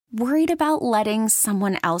Worried about letting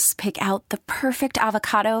someone else pick out the perfect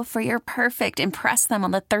avocado for your perfect impress them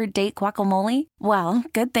on the third date guacamole? Well,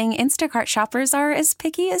 good thing Instacart shoppers are as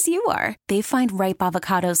picky as you are. They find ripe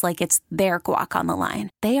avocados like it's their guac on the line.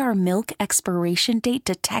 They are milk expiration date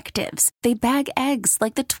detectives. They bag eggs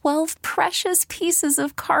like the 12 precious pieces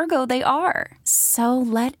of cargo they are. So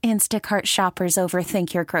let Instacart shoppers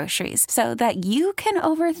overthink your groceries so that you can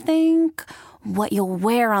overthink what you'll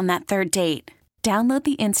wear on that third date. Download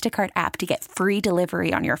the Instacart app to get free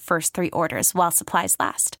delivery on your first 3 orders while supplies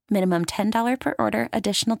last. Minimum $10 per order.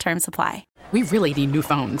 Additional terms apply. We really need new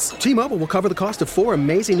phones. T-Mobile will cover the cost of 4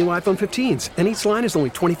 amazing new iPhone 15s, and each line is only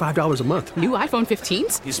 $25 a month. New iPhone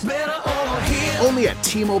 15s? It's better over here. Only at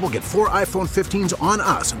T-Mobile, get 4 iPhone 15s on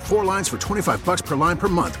us and 4 lines for $25 per line per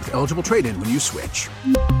month with eligible trade-in when you switch.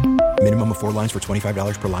 Minimum of 4 lines for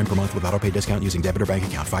 $25 per line per month with autopay discount using debit or bank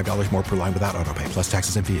account. $5 more per line without autopay, plus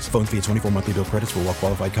taxes and fees. Phone fee at 24 monthly bill credits for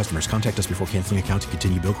well-qualified customers. Contact us before canceling account to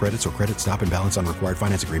continue bill credits or credit stop and balance on required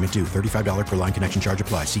finance agreement due. $35 per line connection charge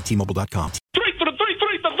applies. See T-Mobile.com.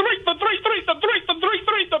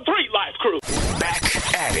 The three life crew. Back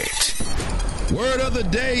at it. Word of the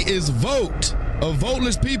day is vote. A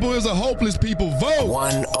voteless people is a hopeless people. Vote.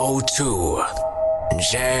 102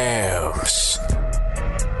 Jams.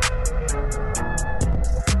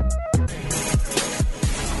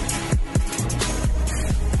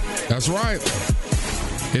 That's right.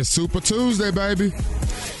 It's Super Tuesday, baby.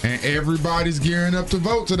 And everybody's gearing up to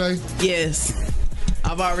vote today. Yes.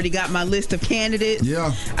 I've already got my list of candidates.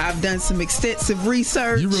 Yeah. I've done some extensive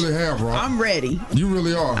research. You really have, Rob. I'm ready. You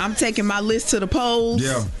really are. I'm taking my list to the polls.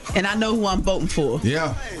 Yeah. And I know who I'm voting for.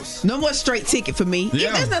 Yeah. No more straight ticket for me.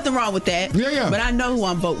 Yeah. There's nothing wrong with that. Yeah. But I know who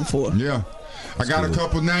I'm voting for. Yeah. I got a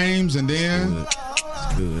couple names, and then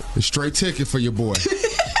a straight ticket for your boy.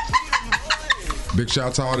 Big shout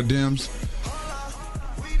out to all the Dems.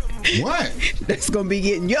 What? That's going to be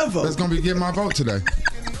getting your vote. That's going to be getting my vote today.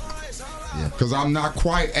 Because I'm not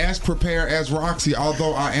quite as prepared as Roxie,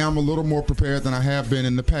 although I am a little more prepared than I have been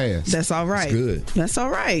in the past. That's all right. That's good. That's all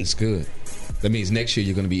right. That's good. That means next year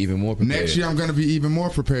you're going to be even more prepared. Next year I'm going to be even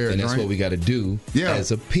more prepared. And that's what we got to do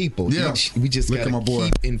as a people. Yeah. We just got to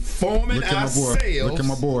keep informing ourselves. Look at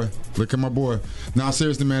my boy. Look at my boy. Now,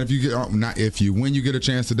 seriously, man, when you get a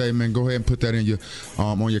chance today, man, go ahead and put that in your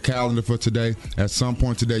on your calendar for today. At some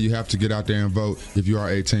point today, you have to get out there and vote if you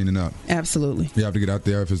are 18 and up. Absolutely. You have to get out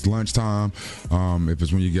there if it's lunchtime, if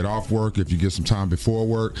it's when you get off work, if you get some time before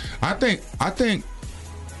work. I think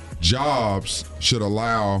jobs should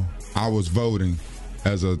allow hours voting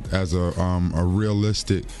as a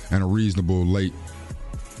realistic and a reasonable late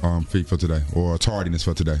fee for today, or a tardiness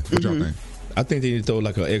for today. What y'all think? I think they need to throw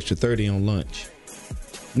like an extra 30 on lunch.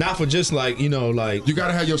 Not for just like, you got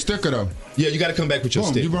to have your sticker though. Yeah, you got to come back with your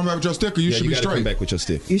sticker. You come back with your sticker, you should be straight. Come back with your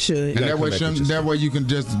sticker. You should. And that way you can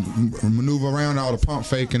just maneuver around all the pump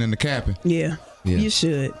faking and the capping. Yeah. You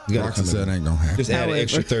should. Roxie said ain't gonna happen. Just add an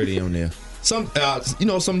extra 30 on there. Some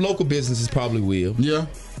local businesses probably will. Yeah.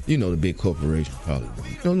 The big corporation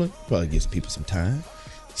probably. Probably gives people some time.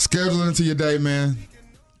 Schedule it into your day, man.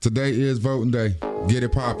 Today is voting day. Get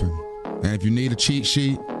it popping. And if you need a cheat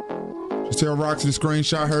sheet, just tell Roxie to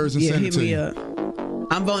screenshot hers and send it to you. Hit me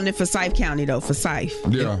up. I'm voting for Forsyth County though, for Forsyth.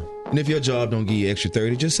 Yeah. And if your job don't give you extra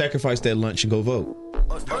 30, just sacrifice that lunch and go vote.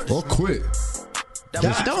 Or quit.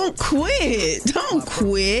 Don't quit. Don't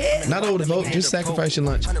quit. Not over the vote. Just sacrifice your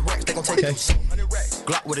lunch. Okay.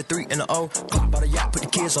 Glock with a 3 and an O. Glock by the yacht, put the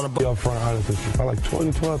kids on the boat. Up front, honestly, by like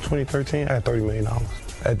 2012, 2013, I had $30 million.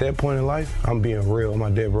 At that point in life, I'm being real with my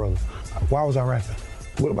dead brother. Why was I rapping?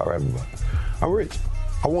 What about rapping about? I'm rich.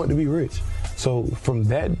 I want to be rich. So from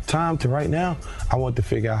that time to right now, I want to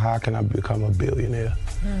figure out how can I become a billionaire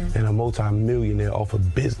and a multi-millionaire off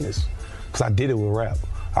of business. Because I did it with rap.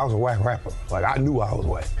 I was a whack rapper. Like, I knew I was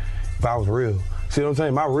whack, but I was real. See what I'm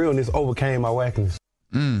saying? My realness overcame my whackness.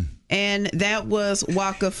 And that was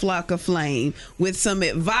Waka Flocka Flame with some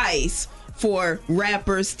advice for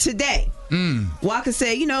rappers today. Waka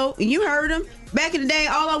said, you heard him. Back in the day,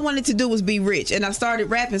 all I wanted to do was be rich. And I started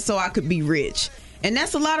rapping so I could be rich. And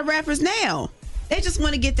that's a lot of rappers now. They just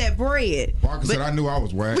want to get that bread. Waka said, I knew I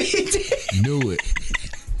was whack. Knew it.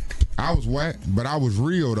 I was whack, but I was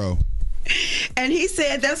real, though. And he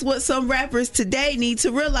said that's what some rappers today need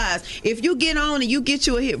to realize. If you get on and you get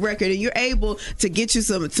you a hit record and you're able to get you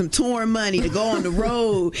some touring money to go on the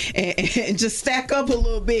road and just stack up a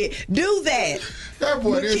little bit, do that. That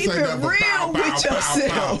boy didn't say nothing. Keep it real with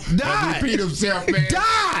yourself. Die. Repeat himself, man.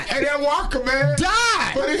 Die. Hey, that Walker, man.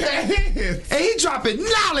 Die. But he had his. And he dropping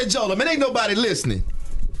knowledge on him, and ain't nobody listening.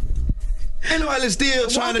 Ain't nobody still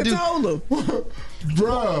trying to do. Told him.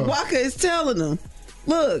 Bruh. Walker is telling him.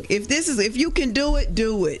 Look, if you can do it,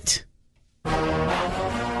 do it. I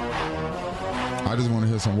just want to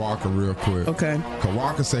hear some Walker real quick. Okay. Because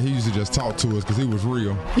Walker said he used to just talk to us because he was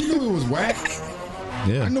real. He knew it was whack.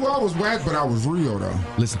 Yeah. I knew I was whack, but I was real though.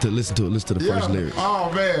 Listen to the first lyrics.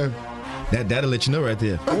 Oh man. That'll let you know right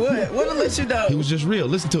there. What'll let you know? He was just real.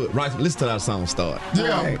 Listen to it. Right. Listen to how the song start.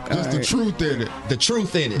 Yeah, just the truth in it. The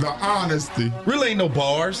truth in it. The honesty. Really ain't no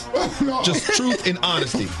bars. No. Just truth and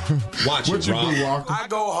honesty. Watch what it, you Rob. do, Walker? I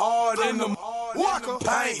go hard in the Walker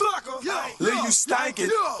paint. Leave you stankin'.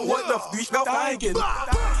 What the f*** you thinking?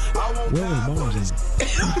 Where was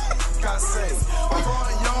bars in?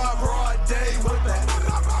 Broad day with that.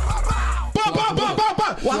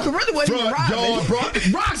 Walker really wasn't even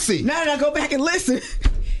robbing. Roxie. Now that I go back and listen,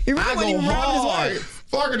 he really wasn't even robbing his wife.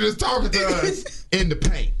 Walker just talking to us. In the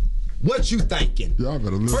paint. What you thinking? Y'all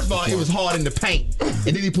better listen. First of all, it was hard in the paint.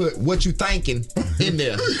 And then he put what you thinking in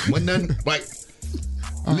there. When nothing like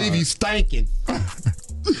leave you stanking.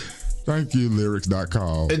 Thank you,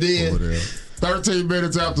 lyrics.com. And then over there. 13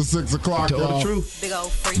 minutes after 6 o'clock, told y'all. the truth. Big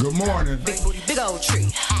old freak. Good morning. Big booty, big old tree.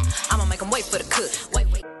 I'ma make him wait for the cook. Wait.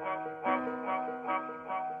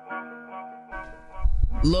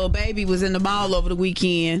 Lil Baby was in the mall over the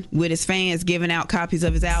weekend with his fans giving out copies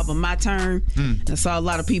of his album, My Turn. I saw a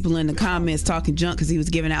lot of people in the comments talking junk because he was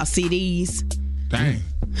giving out CDs. Dang.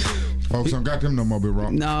 Folks don't got them no more, Big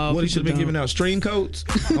Rock. No. What, he should have been giving out stream codes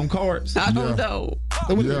on cards? I don't know.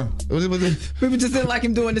 Yeah. People just didn't like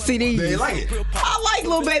him doing the CDs. They like it. I like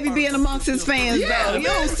Lil Baby being amongst his fans, though. You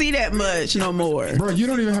don't see that much no more. Bro, you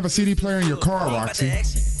don't even have a CD player in your car, Roxie.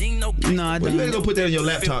 No, I Well, don't. you better go put that on your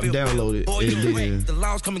laptop and download it. And then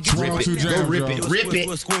Rip it. Go rip it. Rip it.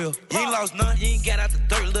 You ain't lost none. You ain't got out the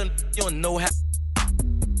dirt. Little, you don't know how.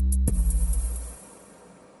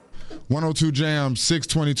 102 Jam,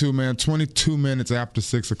 622, man. 22 minutes after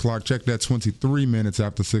 6 o'clock. Check that, 23 minutes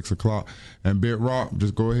after 6 o'clock. And Bit Rock,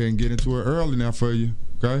 just go ahead and get into it early now for you,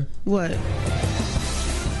 okay? What?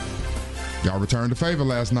 Y'all returned the favor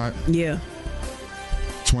last night. Yeah.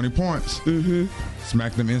 20 points. Mm-hmm.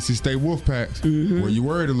 Smacked them NC State Wolfpacks. Mm-hmm. Were you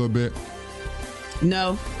worried a little bit?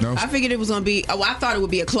 No. I figured it was going to be, I thought it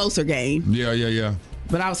would be a closer game. Yeah.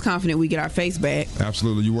 But I was confident we get our face back.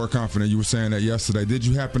 Absolutely. You were confident. You were saying that yesterday. Did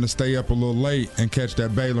you happen to stay up a little late and catch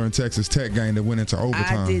that Baylor and Texas Tech game that went into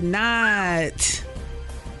overtime? I did not.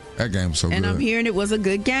 That game was so good. And I'm hearing it was a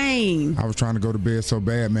good game. I was trying to go to bed so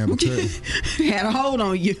bad, man. But had a hold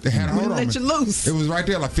on you. They had a hold on me. Let you loose. It was right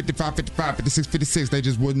there, like 55, 55, 56, 56. They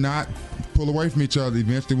just would not pull away from each other.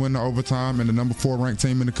 Eventually went into overtime, and the number 4 ranked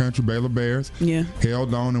team in the country, Baylor Bears,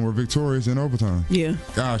 held on and were victorious in overtime. Yeah.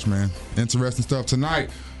 Gosh, man. Interesting stuff.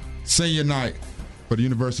 Tonight, senior night for the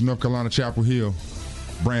University of North Carolina, Chapel Hill,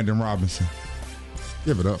 Brandon Robinson.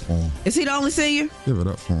 Give it up for him. Is he the only senior? Give it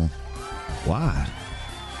up for him. Why?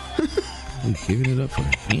 I'm giving it up for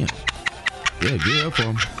him. Yeah, give it up for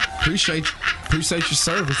him. Appreciate your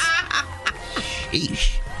service.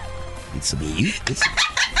 Sheesh. Get some youth. Let's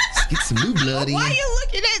get some new blood in. Why are you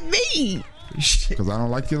looking at me? Because I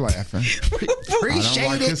don't like you laughing. Appreciate I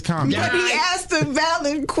don't like his comment. But he asked a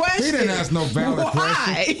valid question. He didn't ask no valid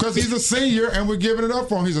question. Because he's a senior and we're giving it up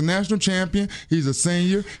for him. He's a national champion. He's a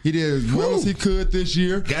senior. He did as well as he could this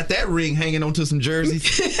year. Got that ring hanging onto some jerseys.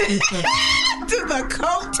 To the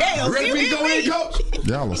coattails. Ready for me to go in, coach?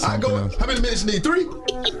 Y'all are something else. How many minutes you need? 3?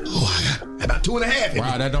 Oh, I got about 2.5.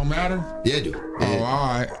 Wow, that don't matter? Yeah, it do. Oh,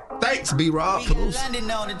 all right. Thanks, B-Rob, for those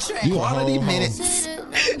quality minutes.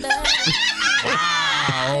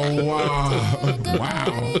 Wow.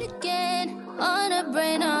 On a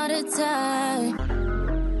brain all the time.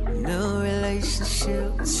 No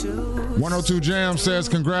relationship to 102 Jam says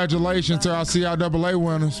congratulations to our CIAA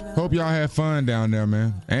winners. Hope y'all had fun down there,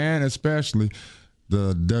 man. And especially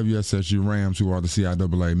the WSSU Rams, who are the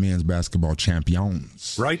CIAA men's basketball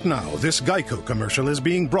champions. Right now, this Geico commercial is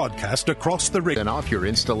being broadcast across the ring. And off your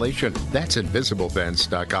installation. That's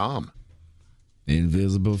invisiblefence.com.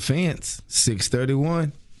 Invisible Fence,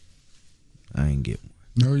 631. I ain't get one.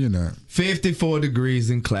 No, you're not. 54 degrees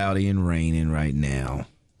and cloudy and raining right now.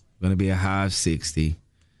 Going to be a high of 60.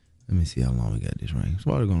 Let me see how long we got this rain. It's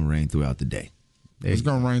probably going to rain throughout the day. It's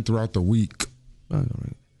going to rain throughout the week.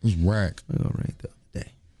 It's whack. It's going to rain throughout the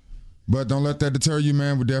day. But don't let that deter you,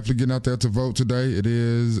 man. We're definitely getting out there to vote today. It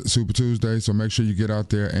is Super Tuesday, so make sure you get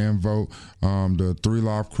out there and vote. The 3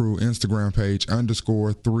 Live Crew Instagram page,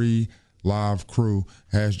 _3 Live Crew,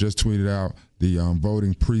 has just tweeted out the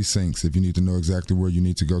voting precincts if you need to know exactly where you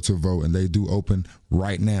need to go to vote. And they do open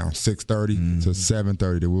right now, 6:30 to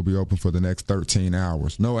 7:30. They will be open for the next 13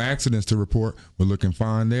 hours. No accidents to report. We're looking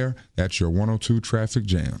fine there. That's your 102 traffic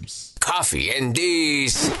jams. coffee and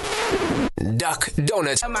these duck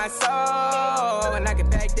donuts. My soul, and I can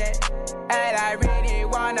back that. And I really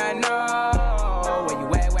wanna know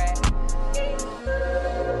where you at.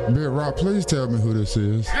 Big Rock, please tell me who this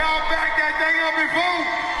is. Y'all back that thing up and vote.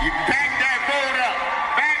 You back that vote up.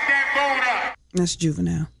 Back that vote up. That's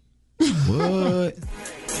Juvenile. What?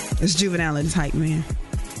 It's Juvenile and his hype man.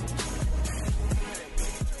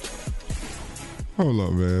 Hold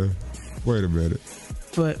up, man. Wait a minute.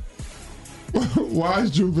 What? Why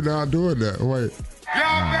is Juvenile doing that? Wait. Y'all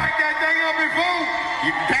back that thing up and vote.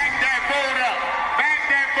 You back that vote up. Back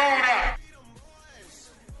that vote up.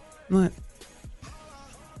 What?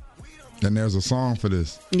 And there's a song for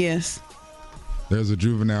this. Yes. There's a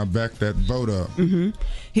Juvenile back that vote up. Mm-hmm.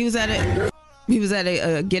 He was at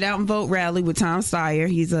a Get Out and Vote rally with Tom Steyer.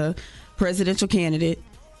 He's a presidential candidate,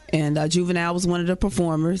 and Juvenile was one of the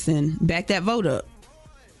performers and back that vote up.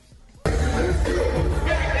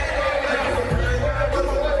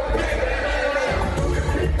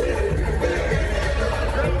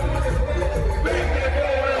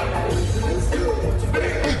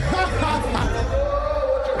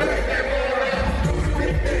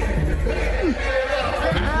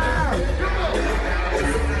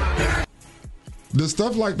 Does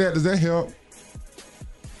stuff like that, does that help?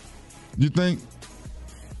 You think?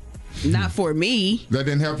 Not for me. That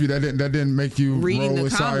didn't help you? That didn't make you reading roll the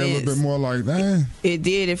aside comments a little bit more like that? It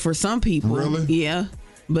did it for some people. Really? Yeah.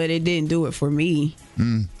 But it didn't do it for me.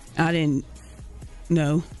 I didn't.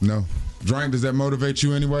 No. Drink, does that motivate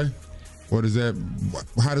you anyway? Or does that,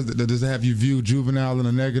 how does it have you view Juvenile in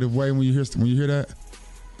a negative way when you hear that?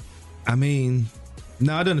 I mean,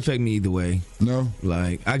 no, it doesn't affect me either way. No?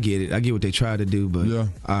 Like, I get it. I get what they try to do, but yeah.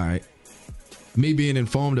 All right. Me being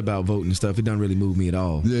informed about voting and stuff, it doesn't really move me at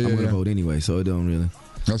all. Yeah, I'm going to vote anyway, so it don't really.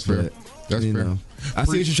 That's fair. That's fair. Know, I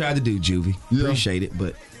see what you tried to do, Juvie. Yeah. Appreciate it,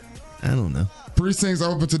 but I don't know. Precincts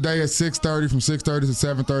open today at 6:30, from 6:30 to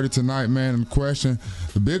 7:30 tonight, man. And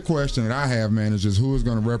the big question that I have, man, is just who is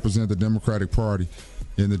going to represent the Democratic Party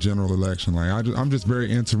in the general election. Like, I'm just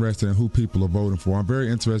very interested in who people are voting for. I'm very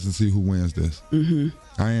interested to see who wins this. Mm-hmm.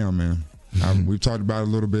 I am, man. We've talked about it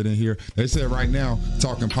a little bit in here. They said right now,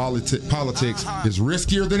 talking politics is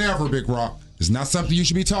riskier than ever, Big Rock. It's not something you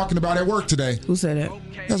should be talking about at work today. Who said that?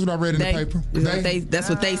 That's what I read in the paper. That's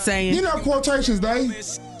what they saying. You know, quotations, Day.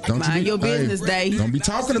 Mind your business, Day. Don't be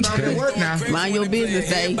talking about your work now. Mind your business,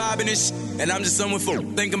 Day. And I'm just someone for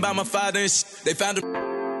thinking about my father and They found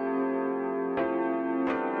a...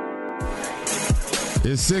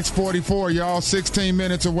 It's 6:44, y'all. 16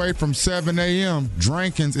 minutes away from 7 a.m.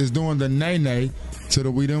 Drankins is doing the nay-nay to the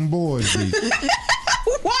We Them Boys beat.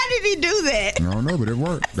 Why did he do that? I don't know, but it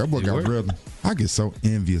worked. That boy got rhythm. I get so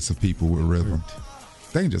envious of people with rhythm.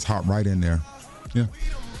 They can just hop right in there. Yeah.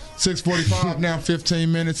 6:45 now,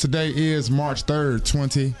 15 minutes. Today is March 3rd,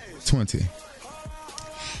 2020.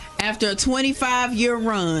 After a 25-year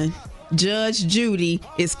run, Judge Judy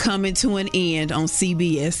is coming to an end on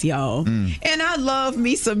CBS, y'all. And I love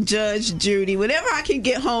me some Judge Judy. Whenever I can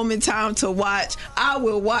get home in time to watch, I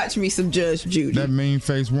will watch me some Judge Judy. That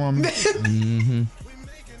mean-faced woman. Mm-hmm.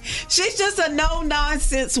 She's just a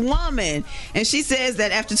no-nonsense woman. And she says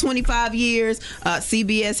that after 25 years,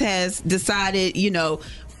 CBS has decided,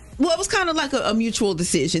 well, it was kind of like a mutual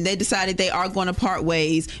decision. They decided they are going to part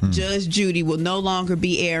ways. Judge Judy will no longer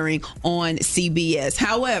be airing on CBS.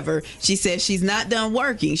 However, she says she's not done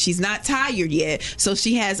working. She's not tired yet. So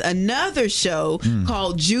she has another show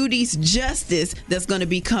called Judy's Justice that's going to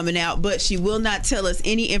be coming out, but she will not tell us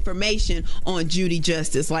any information on Judy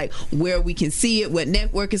Justice, like where we can see it, what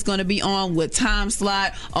network it's going to be on, what time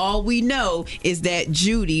slot. All we know is that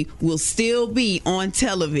Judy will still be on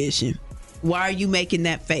television. Why are you making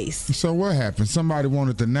that face? So what happened? Somebody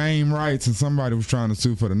wanted the name rights and somebody was trying to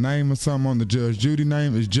sue for the name or something on the Judge Judy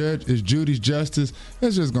name. Is Judy's Justice?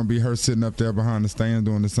 It's just going to be her sitting up there behind the stand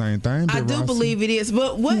doing the same thing. I do believe it is.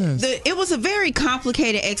 But it was a very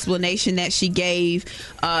complicated explanation that she gave.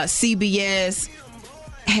 CBS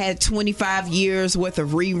had 25 years worth of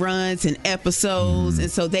reruns and episodes, and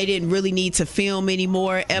so they didn't really need to film any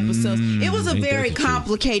more episodes. It was a very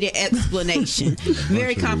complicated explanation.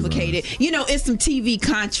 Very complicated. It's some TV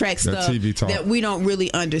contract stuff that we don't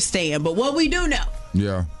really understand. But what we do know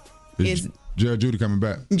is Judge Judy coming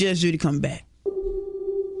back. Judge Judy coming back.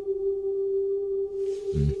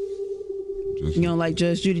 You don't like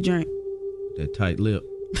Judge Judy, Drink? That tight lip.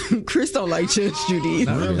 Chris don't like Judge Judy.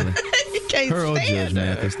 Not really. Her or Judge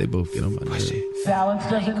Mathis, they both get on my nerves. Balance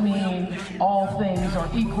doesn't mean all things are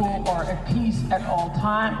equal or at peace at all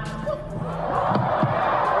times.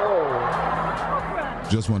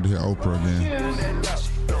 Just wanted to hear Oprah again.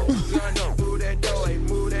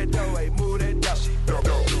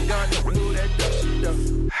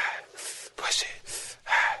 Push it.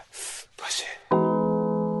 Push it.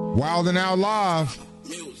 Wild and Out Live.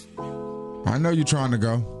 I know you're trying to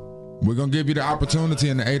go. We're going to give you the opportunity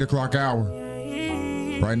in the 8 o'clock hour.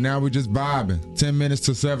 Right now, we're just vibing. 10 minutes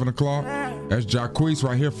to 7 o'clock. That's Jacquees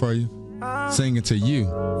right here for you. Singing to you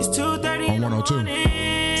on 102.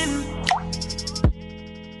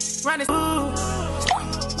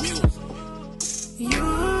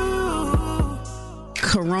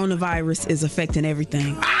 Coronavirus is affecting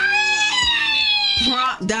everything.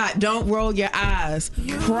 Don't roll your eyes.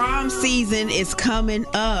 Prom season is coming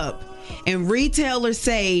up. And retailers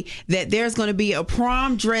say that there's going to be a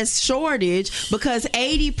prom dress shortage because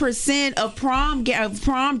 80% of prom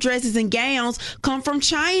dresses and gowns come from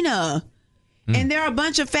China. And there are a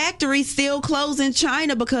bunch of factories still closed in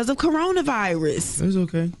China because of coronavirus. It's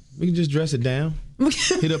okay. We can just dress it down.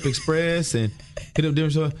 Hit up Express and hit up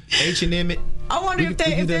different H&M. I wonder if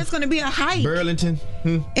there's going to be a hike Burlington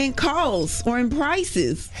in costs or in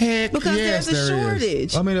prices. Heck, because yes, there's a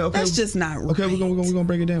shortage. I mean, okay, that's just not right. Okay, we're gonna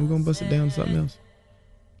break it down. We're gonna bust it down to something else.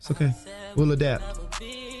 It's okay. We'll adapt.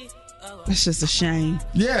 That's just a shame.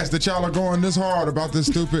 Yes, that y'all are going this hard about this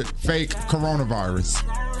stupid fake coronavirus.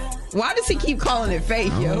 Why does he keep calling it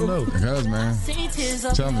fake, yo? I don't know. Because, man,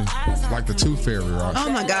 tell me, it's like the Tooth Fairy, right? Oh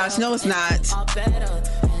my gosh, no, it's not.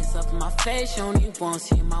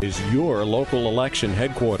 Is your local election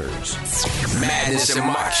headquarters. Madness in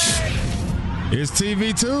March. It's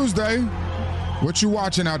TV Tuesday. What you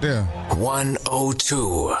watching out there?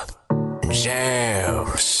 102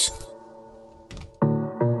 Jams.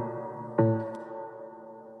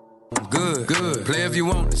 Good. Play if you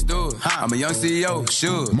want, let's do it. I'm a young CEO,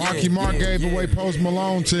 sure. Marky Mark gave away Post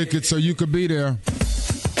Malone tickets so you could be there.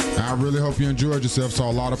 I really hope you enjoyed yourself. Saw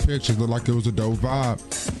a lot of pictures. Looked like it was a dope vibe.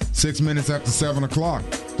 6 minutes after 7 o'clock.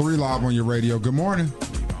 3 live on your radio. Good morning.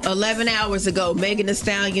 11 hours ago, Megan Thee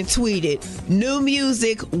Stallion tweeted, new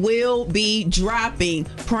music will be dropping.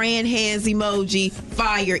 Praying hands emoji,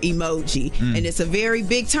 fire emoji. And it's a very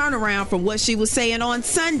big turnaround from what she was saying on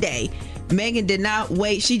Sunday. Megan did not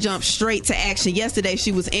wait. She jumped straight to action. Yesterday,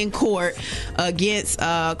 she was in court against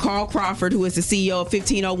Carl Crawford, who is the CEO of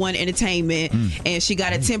 1501 Entertainment, and she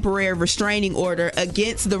got a temporary restraining order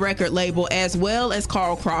against the record label as well as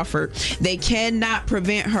Carl Crawford. They cannot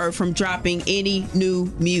prevent her from dropping any new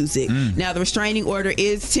music. Now, the restraining order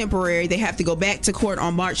is temporary. They have to go back to court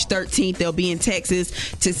on March 13th. They'll be in Texas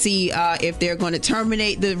to see if they're going to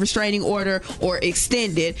terminate the restraining order or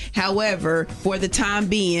extend it. However, for the time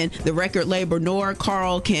being, the record label nor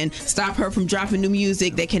Carl can stop her from dropping new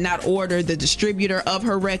music. They cannot order the distributor of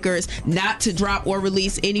her records not to drop or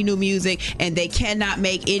release any new music, and they cannot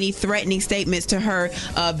make any threatening statements to her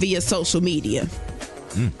via social media.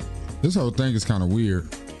 This whole thing is kind of weird.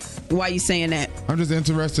 Why are you saying that? I'm just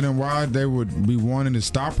interested in why they would be wanting to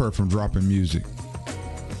stop her from dropping music.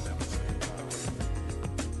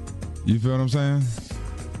 You feel what I'm saying?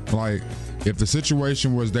 Like, if the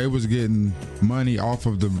situation was they was getting money off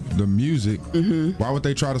of the music, why would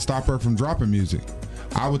they try to stop her from dropping music?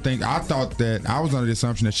 I thought that I was under the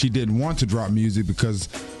assumption that she didn't want to drop music because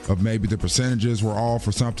of maybe the percentages were off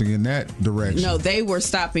or something in that direction. No, they were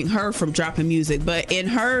stopping her from dropping music. But in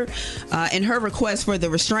her request for the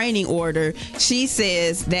restraining order, she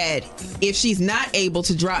says that if she's not able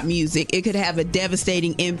to drop music, it could have a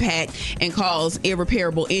devastating impact and cause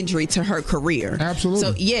irreparable injury to her career. Absolutely.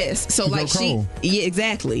 So yes, so like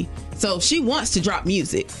exactly. So she wants to drop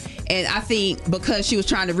music. And I think because she was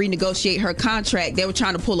trying to renegotiate her contract, they were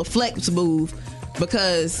trying to pull a flex move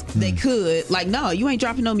because they could. Like, no, you ain't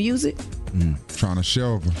dropping no music. Trying to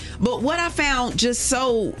shelve her. But what I found just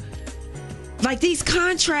so, like, these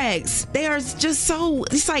contracts, they are just so,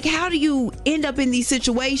 it's like, how do you end up in these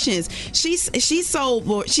situations? She's sold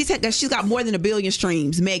more, she's got more than 1 billion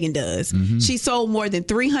streams, Megan does. She sold more than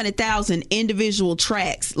 300,000 individual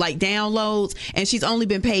tracks, like downloads, and she's only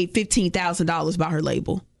been paid $15,000 by her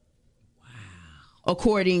label.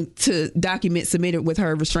 According to documents submitted with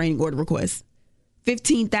her restraining order request.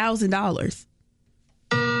 $15,000.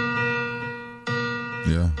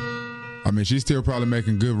 Yeah. I mean, she's still probably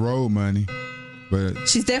making good road money, but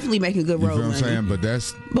she's definitely making good road money. You feel what I'm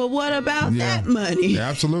saying? But what about that money? Yeah,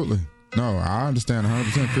 absolutely. No, I understand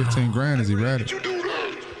 100%. 15 grand is erratic.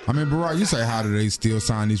 I mean, Barack, you say, how do they still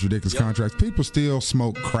sign these ridiculous contracts? People still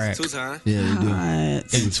smoke crack. Yeah, they do.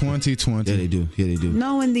 In 2020. Yeah, they do. Yeah, they do.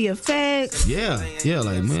 Knowing the effects. Yeah,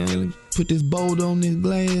 like, man, put this bold on this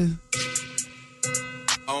glass.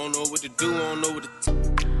 I don't know what to do. I don't know what to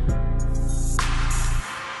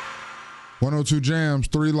 102 Jams,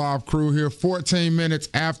 3 live crew here, 14 minutes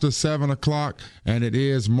after 7 o'clock, and it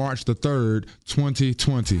is March the 3rd,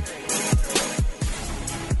 2020.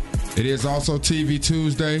 It is also TV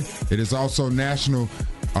Tuesday. It is also National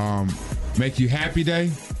Make You Happy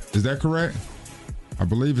Day. Is that correct? I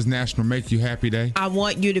believe it's National Make You Happy Day. I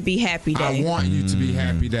want you to be happy day. I want you to be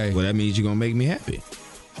happy day. Well, that means you're going to make me happy.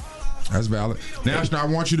 That's valid. National I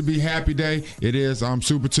Want You to Be Happy Day. It is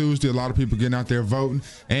Super Tuesday. A lot of people getting out there voting.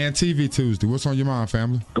 And TV Tuesday. What's on your mind,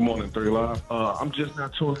 family? Good morning, 3 Live. I'm just now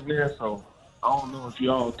tuning in, so I don't know if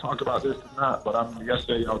y'all talked about this or not, but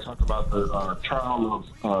yesterday y'all talked about the trial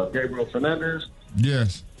of Gabriel Fernandez.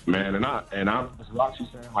 Yes. Man, and I was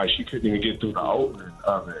Roxie saying like she couldn't even get through the opening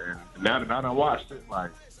of it, and now that I done watched it, like,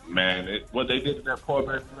 man, what they did to that poor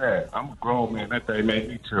baby man, I'm a grown man. That thing made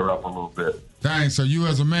me tear up a little bit. Dang, so you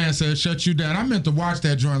as a man said shut you down. I meant to watch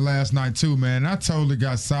that joint last night too, man. I totally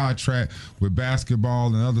got sidetracked with basketball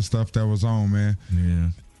and other stuff that was on, man. Yeah.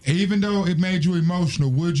 Even though it made you emotional,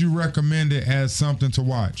 would you recommend it as something to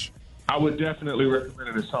watch? I would definitely recommend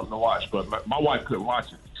it as something to watch, but my wife couldn't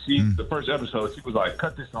watch it. The first episode, she was like,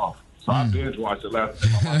 cut this off. So I binge watched it last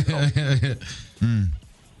night.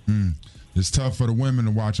 It's tough for the women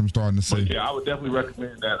to watch, I'm starting to see. But yeah, I would definitely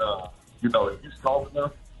recommend that, if you're strong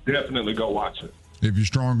enough, definitely go watch it. If you're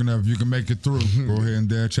strong enough, you can make it through. Go ahead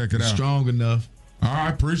and check it out. Strong enough. All right,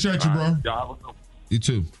 appreciate you, bro. You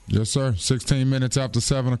too. Yes, sir. 16 minutes after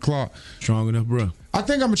 7 o'clock. Strong enough, bro. I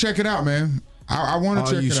think I'm going to check it out, man. I want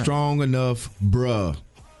to check it out. Are you strong enough, bruh?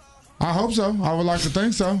 I hope so. I would like to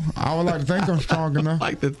think so. I would like to think I'm strong enough.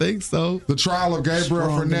 Like to think so. The trial of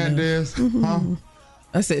Gabriel Fernandez. Huh?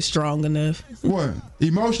 I said strong enough. What?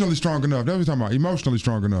 Emotionally strong enough. That's what we're talking about. Emotionally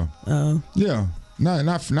strong enough. Oh. Yeah.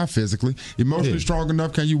 Not physically. Emotionally strong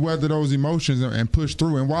enough. Can you weather those emotions and push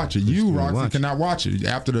through and watch it? You, Roxie, cannot watch it.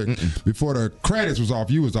 Before the credits was off,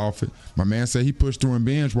 you was off it. My man said he pushed through and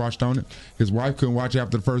binge watched on it. His wife couldn't watch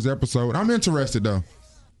after the first episode. I'm interested though.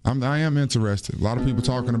 I am interested. A lot of people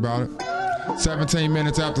talking about it. 17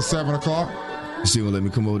 minutes after 7 o'clock. You still gonna let me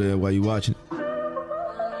come over there while you watching it?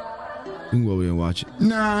 You can go over there and watch it.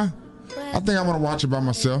 Nah. I think I'm gonna watch it by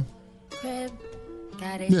myself.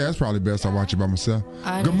 Yeah, that's probably best I watch it by myself.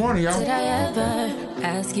 Good morning, y'all. Did I ever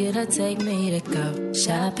ask you to take me to go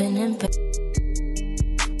shopping and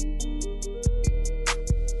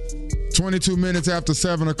 22 minutes after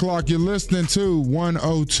 7 o'clock, you're listening to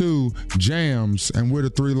 102 Jams, and we're the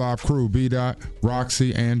 3 Live crew, B-Dot,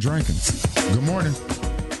 Roxie, and Drankins. Good morning.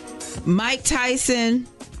 Mike Tyson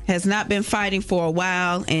has not been fighting for a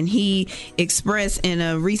while, and he expressed in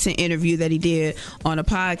a recent interview that he did on a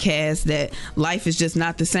podcast that life is just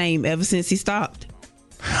not the same ever since he stopped.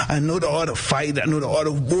 I know the art of fight. I know the art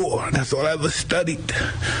of war. That's all I ever studied.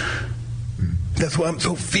 That's why I'm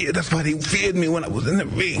so feared. That's why they feared me when I was in the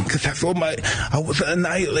ring, because that's all I was an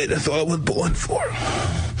annihilator. That's all I was born for.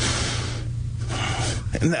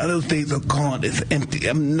 And now those days are gone. It's empty.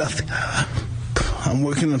 I'm nothing. I'm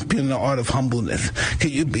working on being the art of humbleness.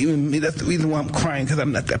 Can you be with me? That's the reason why I'm crying, because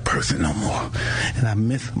I'm not that person no more. And I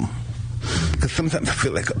miss him. Because sometimes I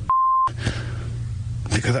feel like a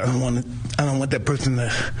because I don't want that person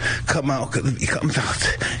to come out, because if he comes out,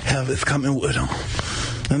 hell is coming with him.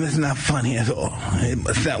 And it's not funny at all. It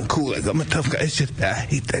must sound cool, like I'm a tough guy. It's just I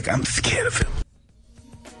hate that guy. I'm scared of him.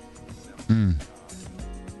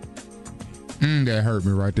 That hurt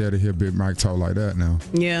me right there to hear Big Mike talk like that now.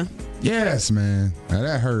 Yeah. Yes, man. Now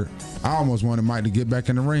that hurt. I almost wanted Mike to get back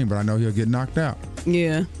in the ring, but I know he'll get knocked out.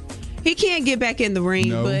 Yeah. He can't get back in the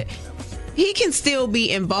ring, but he can still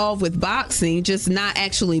be involved with boxing, just not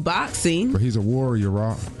actually boxing. But he's a warrior,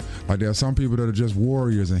 Rob. Like, there are some people that are just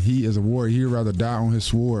warriors, and he is a warrior. He'd rather die on his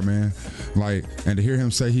sword, man. Like, and to hear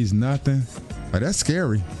him say he's nothing, like, that's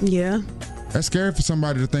scary. Yeah. That's scary for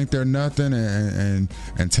somebody to think they're nothing and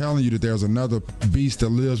telling you that there's another beast that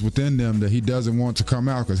lives within them that he doesn't want to come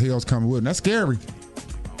out because hell's coming with him. That's scary.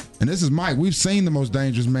 And this is Mike. We've seen the most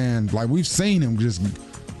dangerous man. Like, we've seen him just,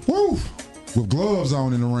 with gloves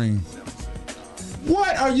on in the ring.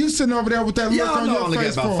 What are you sitting over there with that look on your face? I only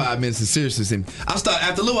got about 5 minutes of seriousness. And after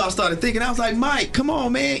a little while, I started thinking, I was like, Mike, come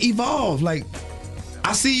on, man, evolve. Like,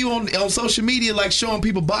 I see you on social media, like, showing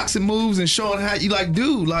people boxing moves and showing how you, like,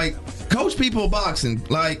 do, like, coach people boxing.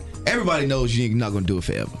 Like, everybody knows you're not going to do it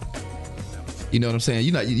forever. You know what I'm saying?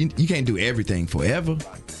 You can't do everything forever,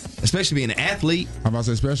 especially being an athlete. I'm about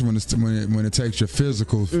to say, especially when it takes your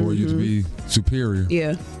physical for you to be superior.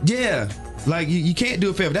 Yeah. Yeah. Like, you can't do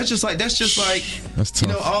it forever. That's just like that's tough. You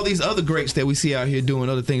know, all these other greats that we see out here doing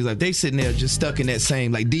other things, like, they sitting there just stuck in that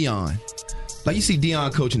same, like Deion. Like, you see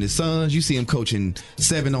Deion coaching his sons. You see him coaching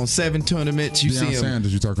 7-on-7 tournaments. You see him. Deion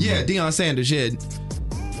Sanders, you talking about? Yeah, Deion Sanders, yeah.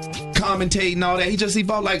 Commentating, all that. He just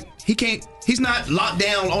evolved. Like, he's not locked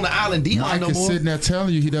down on the island Deion Mike no is more. sitting there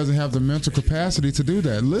telling you he doesn't have the mental capacity to do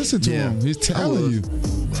that. Listen to him. He's telling you.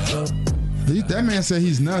 That man said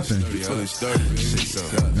he's nothing.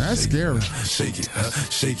 That's scary. Shake it,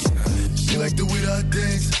 shake it. She like the way that I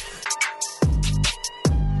dance.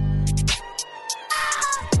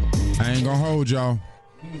 I ain't gonna hold y'all.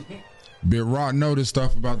 Big Rock know this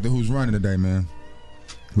stuff about who's running today, man.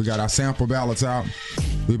 We got our sample ballots out.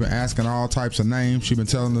 We've been asking all types of names. She been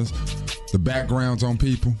telling us the backgrounds on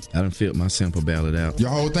people. I done filled my sample ballot out. Your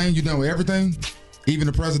whole thing? You done with everything? Even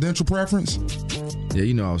the presidential preference? Yeah,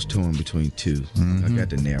 you know I was torn between two. Mm-hmm. I got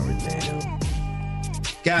to narrow it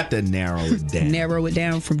down. Narrow it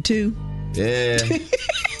down from 2. Yeah.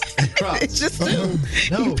 It's just 2.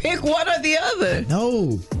 No. You pick one or the other.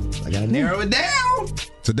 No. I got to narrow it down.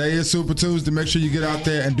 Today is Super Tuesday. Make sure you get out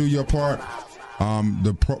there and do your part.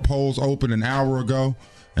 The polls opened an hour ago,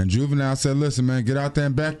 and Juvenile said, listen, man, get out there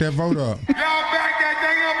and back that vote up. Y'all back that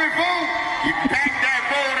thing up and vote. You back that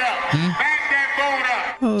vote up. Back that vote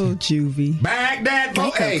up. Oh, Juvie. Back that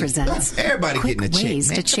vote. Geico presents everybody quick getting a check, ways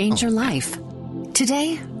man. to change your life.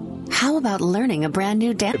 Today, how about learning a brand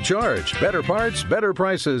new dance? Charge. Better parts, better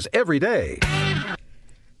prices every day.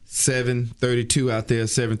 7:32 out there,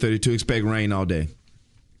 7:32. Expect rain all day.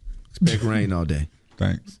 Expect rain all day.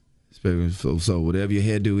 Thanks. So whatever your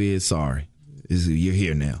hairdo is, sorry. You're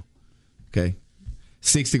here now. Okay?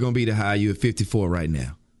 60 going to be the high. You're at 54 right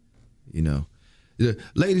now. You know.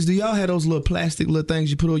 Ladies, do y'all have those little plastic little things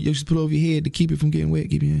you put over your head to keep it from getting wet?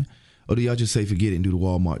 Keep your hand? Or do y'all just say forget it and do the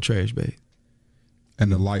Walmart trash bag?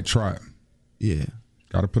 And the light trot. Yeah.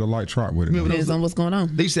 Got to put a light trot with it. Depends on what's going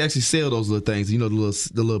on. They used to actually sell those little things, you know, the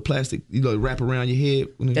little plastic, you know, wrap around your head.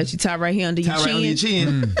 That you tie right here under your chin. Tie right under your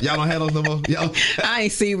chin. Y'all don't have those no more? Y'all. I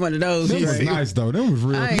ain't seen one of those. Them was nice, though. Them was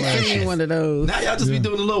real plastic. I ain't seen one of those. Now y'all just be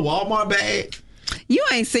doing a little Walmart bag. You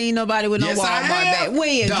ain't seen nobody with no Walmart bag.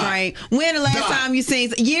 When, Frank? When the last time you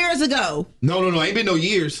seen? Years ago. No. Ain't been no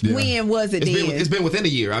years. Yeah. When was it then? It's been within a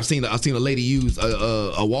year. I've seen a lady use a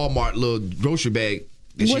Walmart little grocery bag.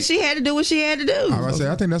 What she had to do what she had to do. I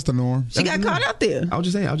think that's the norm. She got caught out there. I was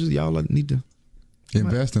just saying, y'all need to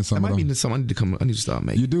invest in some of them. I need to start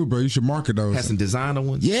making. You do, bro. You should market those. Have some designer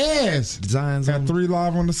ones. Yes. Designs. Got 3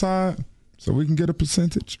 live on the side so we can get a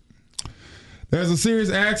percentage. There's a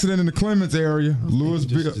serious accident in the Clemens area,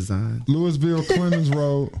 Louisville Clemens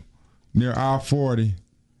Road near I-40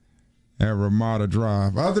 at Ramada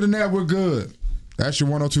Drive. Other than that, we're good. That's your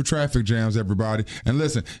 102 traffic jams, everybody. And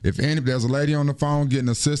listen, if there's a lady on the phone getting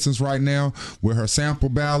assistance right now with her sample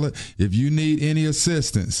ballot, if you need any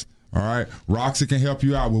assistance, all right, Roxie can help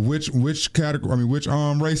you out with which category? Which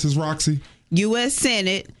races, Roxie? U.S.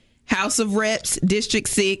 Senate, House of Reps, District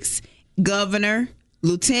 6, Governor,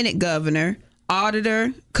 Lieutenant Governor,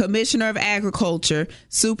 Auditor, Commissioner of Agriculture,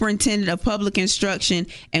 Superintendent of Public Instruction,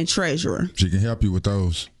 and Treasurer. She can help you with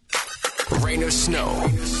those. Rain or snow,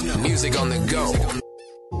 music on the go.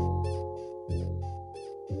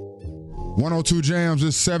 102 Jams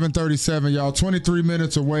is 7:37, y'all. 23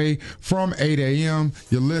 minutes away from 8 a.m.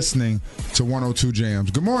 You're listening to 102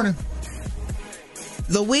 Jams. Good morning.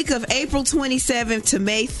 The week of April 27th to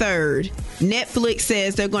May 3rd, Netflix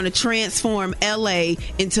says they're going to transform LA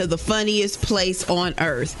into the funniest place on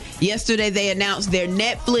earth. Yesterday, they announced their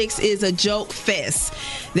Netflix is a Joke Fest.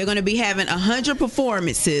 They're going to be having 100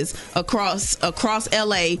 performances across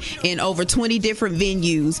LA in over 20 different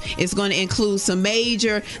venues. It's going to include some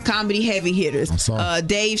major comedy heavy hitters.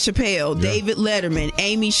 Dave Chappelle, David Letterman,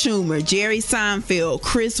 Amy Schumer, Jerry Seinfeld,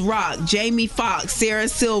 Chris Rock, Jamie Foxx, Sarah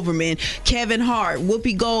Silverman, Kevin Hart,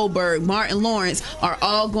 Whoopi Goldberg, Martin Lawrence are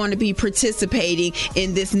all going to be participating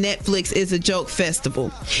in this Netflix is a Joke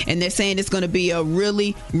festival. And they're saying it's going to be a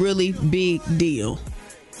really, really big deal.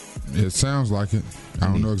 It sounds like it. I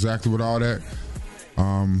don't know exactly what all that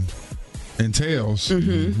entails,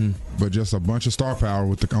 but just a bunch of star power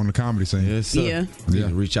on the comedy scene. Yes, sir. Yeah.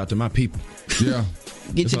 Reach out to my people. Yeah.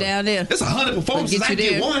 Get you down there. It's 100 performances. I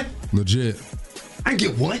get one. Legit. I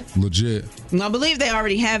get one. Legit. I believe they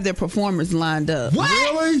already have their performers lined up. What?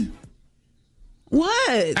 Really?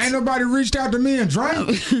 What? Ain't nobody reached out to me and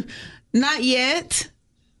drank? Not yet.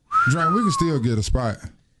 Drank, we can still get a spot.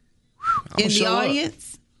 In the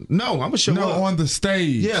audience? No, I'm going to show up. No, on the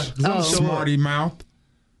stage. Yeah. Smarty mouth.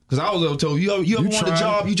 Because I was told you ever want a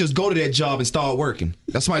job, you just go to that job and start working.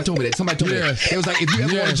 That's somebody told me that. Somebody told me that. It was like, if you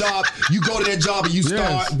ever want a job, you go to that job and you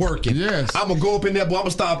start working. Yes. I'm going to go up in there, boy. I'm going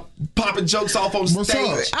to start popping jokes off on the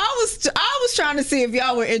stage. I was trying to see if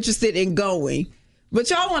y'all were interested in going. But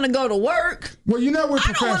y'all want to go to work. Well, you know we're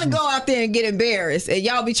I don't want to go out there and get embarrassed. And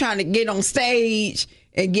y'all be trying to get on stage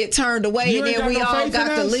and get turned away, and then we all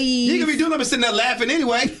got to leave. You can be doing them and sitting there laughing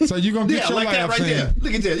anyway. So you going to get your like laugh that right in. there.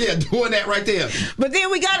 Look at that. Yeah, doing that right there. But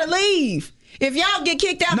then we got to leave. If y'all get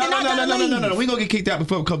kicked out, then I gotta leave. No. We gonna get kicked out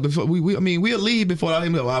before we'll leave before I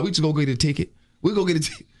we just go get a ticket. We go get a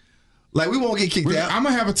ticket. Like, we won't get kicked out. I'm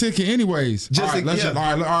gonna have a ticket anyways. All right, let's go.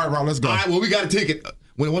 All right, well, we got a ticket.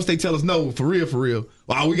 Once they tell us no, for real,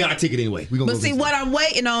 well, we got a ticket anyway. But see, what I'm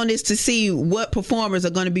waiting on is to see what performers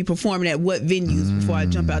are going to be performing at what venues before I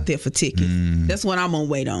jump out there for tickets. That's what I'm going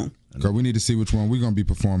to wait on. Girl, we need to see which one we're going to be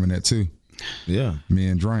performing at, too. Yeah. Me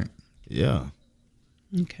and Drank. Yeah.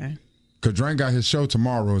 Okay. Because Drank got his show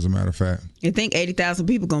tomorrow, as a matter of fact. I think 80,000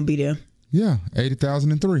 people going to be there. Yeah,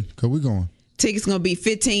 80,003, because we going. Tickets going to be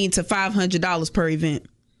 $15 to $500 per event.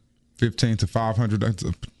 $15 to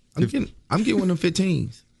 $500. I'm getting one of them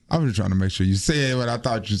 15s. I was just trying to make sure you said what I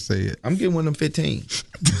thought you said. I'm getting one of them 15s.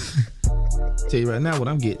 Tell you right now what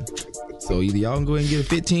I'm getting. So either y'all can go ahead and get a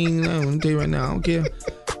 15. I'm gonna tell you right now, I don't care.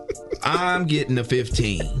 I'm getting a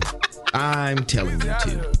 15. I'm telling you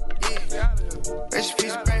to. Rest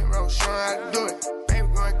piece of bankroll, showing how to do it.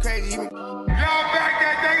 Bank going crazy. Y'all back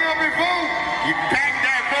that thing up and vote. You back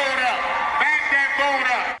that vote up. Back that vote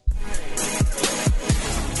up.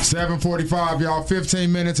 7:45, y'all.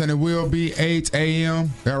 15 minutes, and it will be 8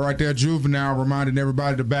 a.m. That right there, Juvenile, reminding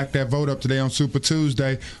everybody to back that vote up today on Super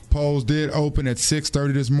Tuesday. Polls did open at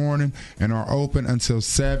 6:30 this morning and are open until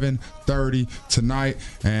 7:30 tonight.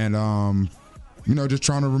 And, just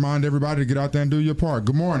trying to remind everybody to get out there and do your part.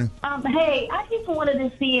 Good morning. Hey, I just wanted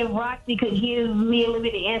to see if Roxie could give me a little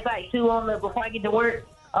bit of insight, too, before I get to work,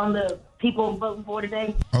 on the people voting for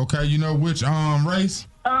today. Okay, you know which race?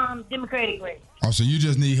 Democratic race. Oh, so you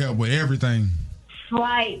just need help with everything?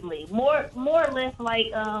 Slightly. More or less like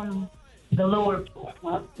the lower,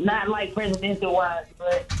 not like presidential-wise,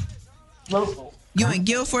 but local. You in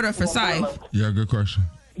Guilford or Forsyth? Yeah, good question.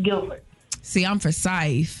 Guilford. See, I'm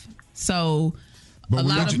Forsyth. So a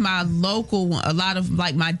lot of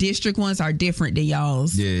my my district ones are different than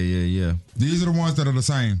y'all's. Yeah. These are the ones that are the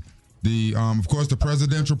same. The of course, the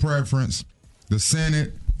presidential preference, the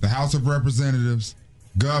Senate, the House of Representatives,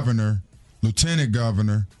 governor, lieutenant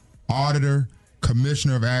governor, auditor,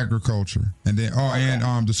 commissioner of agriculture, and then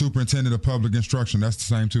the superintendent of public instruction. That's the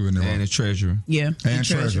same too, isn't it? And the treasurer. Yeah. And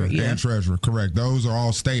treasurer. Yeah. And treasurer. Correct. Those are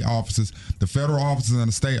all state offices. The federal offices and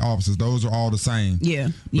the state offices, those are all the same. Yeah.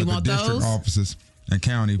 You want the district those? offices and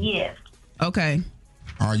county. Yeah. Okay.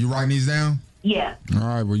 Are you writing these down? Yeah. All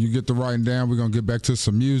right, well, you get the writing down. We're going to get back to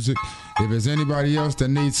some music. If there's anybody else that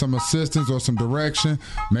needs some assistance or some direction,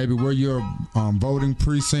 maybe where your voting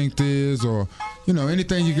precinct is or,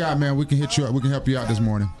 anything you got, man, we can hit you up. We can help you out this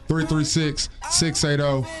morning.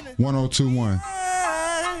 336-680-1021.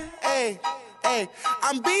 Hey,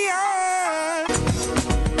 I'm beyond.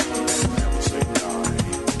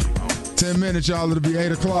 10 minutes, y'all. It'll be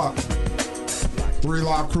 8 o'clock. 3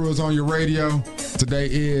 Live Crew is on your radio. Today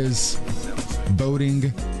is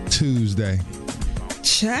Voting Tuesday.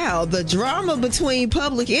 Child, the drama between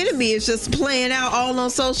Public Enemy is just playing out all on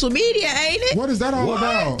social media, ain't it? What is that all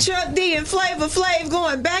about? Chuck D and Flavor Flav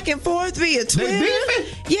going back and forth via Twitter. They beefing?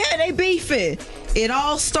 Yeah, they beefing. It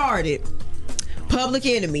all started. Public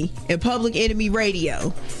Enemy and Public Enemy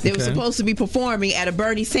Radio. They were supposed to be performing at a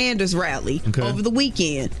Bernie Sanders rally over the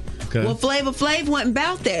weekend. Okay. Well, Flavor Flav wasn't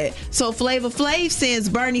about that. So Flavor Flav sends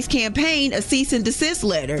Bernie's campaign a cease and desist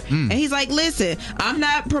letter. And he's like, listen, I'm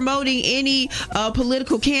not promoting any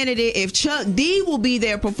political candidate. If Chuck D will be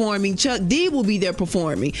there performing, Chuck D will be there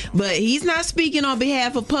performing. But he's not speaking on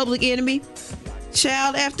behalf of Public Enemy.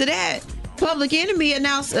 Child, after that, Public Enemy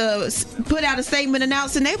announced, put out a statement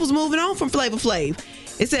announcing they was moving on from Flavor Flav.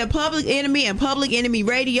 It said Public Enemy and Public Enemy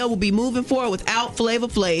Radio will be moving forward without Flavor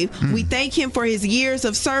Flav. We thank him for his years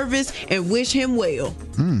of service and wish him well.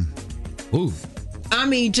 Ooh. I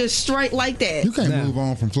mean, just straight like that. You can't move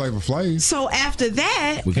on from Flavor Flav. So after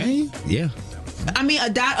that, we can. Yeah. I mean, a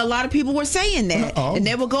lot of people were saying that. And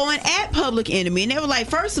they were going at Public Enemy. And they were like,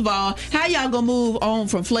 first of all, how y'all gonna move on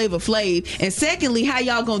from Flavor Flav? And secondly, how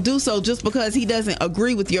y'all gonna do so just because he doesn't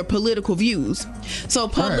agree with your political views? So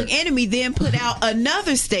Public Enemy then put out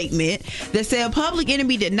another statement that said Public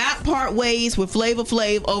Enemy did not part ways with Flavor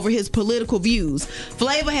Flav over his political views.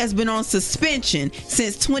 Flavor has been on suspension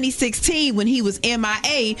since 2016 when he was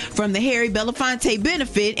MIA from the Harry Belafonte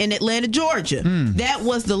benefit in Atlanta, Georgia. That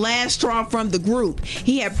was the last straw from the group.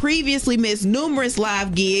 He had previously missed numerous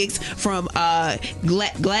live gigs from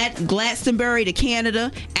Glastonbury to Canada,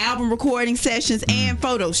 album recording sessions, and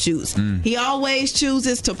photo shoots. He always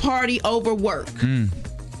chooses to party over work.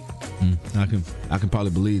 I can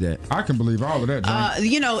probably believe that. I can believe all of that.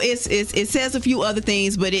 It says a few other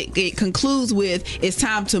things, but it concludes with, it's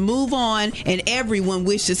time to move on, and everyone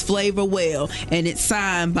wishes Flavor well, and it's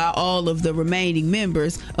signed by all of the remaining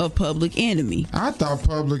members of Public Enemy. I thought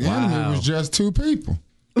Public Enemy was just two people.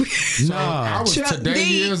 So I was Chuck today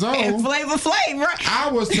D years old. and Flavor Flav, right? I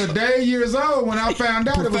was today years old when I found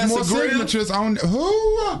out it was more signatures on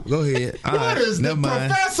who? Go ahead. What is the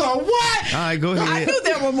Professor? What? All right, go ahead. I knew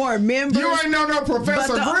there were more members. You ain't know no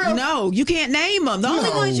Professor Grill? No, you can't name them. The only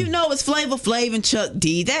ones you know is Flavor Flav and Chuck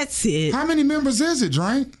D. That's it. How many members is it,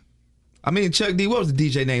 Drink? I mean, Chuck D, what was the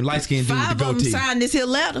DJ name? Light skinned dude with the 5 of them goatee. signed this here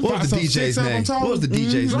letter. What was the DJ's name? What was the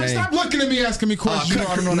DJ's name? Stop looking at me asking me questions you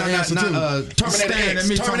don't know the answer to. Terminator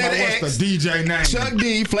X. Terminator X. What's the DJ name? Chuck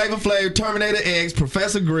D, Flavor Flav, Terminator X,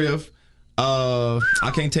 Professor Griff. I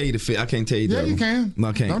can't tell you the fit. I can't tell you Yeah, you can. No,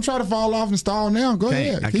 I can't. Don't try to fall off and stall now. Go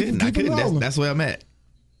ahead. I couldn't. That's where I'm at.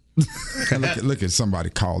 Look at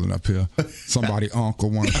somebody calling up here. Somebody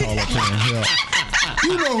uncle want to call up here and help.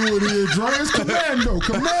 You know who it is, Dre. It's Commando.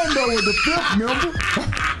 Commando is the 5th member.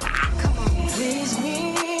 Please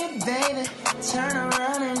me, baby. Turn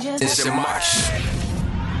around and just. It's a march.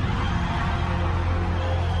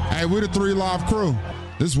 Hey, we're the 3 Live crew.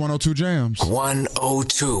 This is 102 Jams.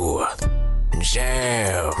 102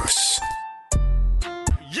 Jams.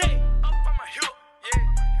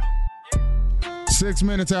 6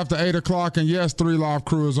 minutes after 8 o'clock, and yes, 3 Live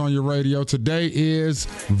crew is on your radio. Today is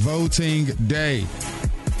voting day.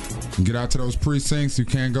 Get out to those precincts. You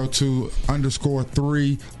can go to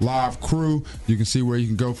 _3 Live crew. You can see where you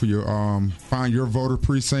can go for your find your voter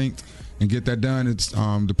precinct and get that done. It's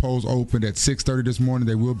the polls opened at 6:30 this morning.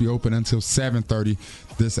 They will be open until 7:30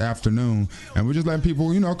 this afternoon. And we're just letting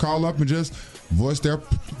people, call up and just voice their,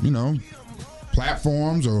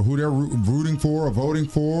 platforms or who they're rooting for or voting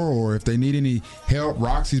for, or if they need any help.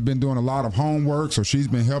 Roxie's been doing a lot of homework, so she's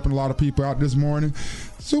been helping a lot of people out this morning.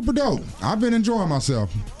 Super dope. I've been enjoying myself.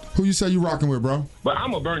 Who you say you rocking with, bro? But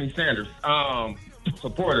I'm a Bernie Sanders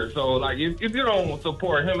supporter. So, like, if you don't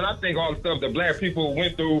support him, and I think all the stuff that black people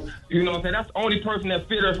went through, that's the only person that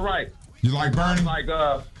fit us right. You like Bernie?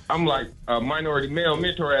 I'm like a minority male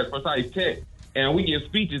mentor at Precise Tech, and we give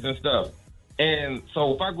speeches and stuff. And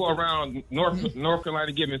so if I go around North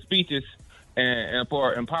Carolina giving speeches and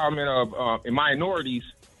for empowerment of minorities,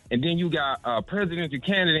 and then you got a presidential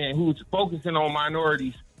candidate who's focusing on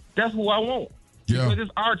minorities, that's who I want. Yeah. Because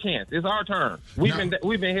it's our chance. It's our turn. We've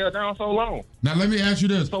been held down so long. Now, let me ask you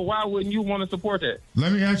this. So why wouldn't you want to support that?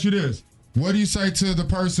 Let me ask you this. What do you say to the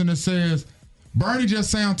person that says, Bernie just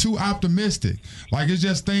sounds too optimistic? Like, it's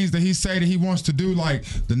just things that he say that he wants to do. Like,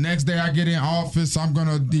 the next day I get in office, I'm going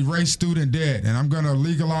to erase student debt and I'm going to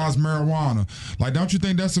legalize marijuana. Like, don't you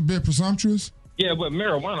think that's a bit presumptuous? Yeah, but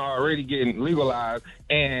marijuana already getting legalized,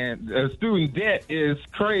 and student debt is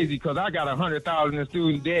crazy because I got $100,000 in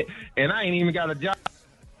student debt, and I ain't even got a job.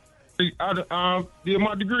 I did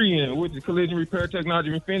my degree in, which is collision repair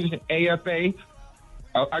technology and finishing, AFA.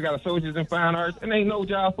 I got associates in fine arts, and ain't no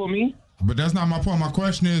job for me. But that's not my point. My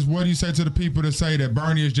question is, what do you say to the people that say that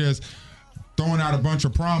Bernie is just throwing out a bunch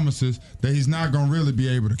of promises that he's not going to really be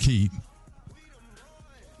able to keep?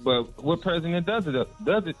 But what president does it?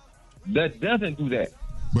 That doesn't do that.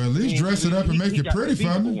 But at least dress it up and make it pretty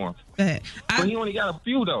for me. But he only got a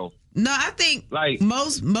few, though. No, I think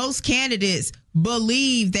most candidates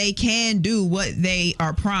believe they can do what they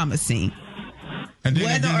are promising. And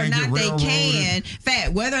whether or not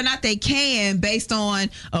they can, based on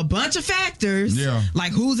a bunch of factors,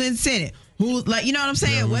 like who's in Senate, you know what I'm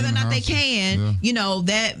saying? Whether or not they can,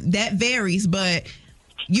 that varies. But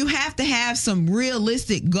you have to have some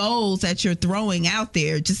realistic goals that you're throwing out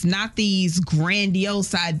there, just not these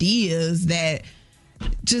grandiose ideas that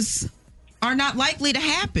just are not likely to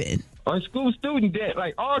happen. On school student debt,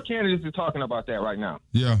 like all candidates are talking about that right now.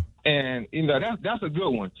 Yeah. And that's a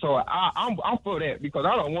good one. So I'm for that because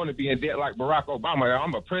I don't want to be in debt like Barack Obama.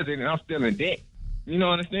 I'm a president and I'm still in debt. You know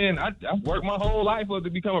what I'm saying? I've worked my whole life to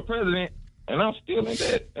become a president and I'm still in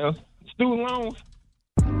debt. Student loans.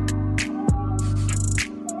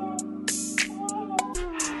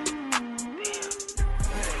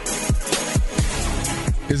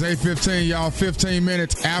 It's 8:15, y'all. 15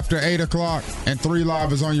 minutes after 8 o'clock, and 3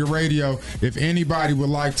 Live is on your radio. If anybody would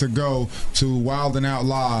like to go to Wild and Out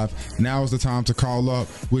Live, now is the time to call up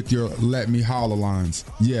with your Let Me Holler lines.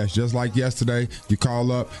 Yes, just like yesterday, you call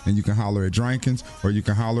up and you can holler at Drankins or you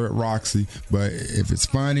can holler at Roxie. But if it's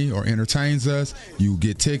funny or entertains us, you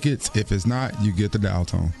get tickets. If it's not, you get the dial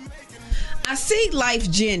tone. I see Life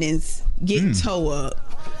Jennings getting toe up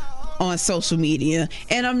on social media,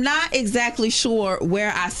 and I'm not exactly sure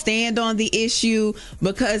where I stand on the issue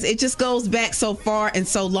because it just goes back so far and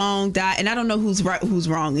so long, and I don't know who's right, who's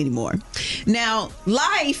wrong anymore. Now,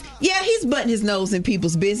 Life, yeah, he's butting his nose in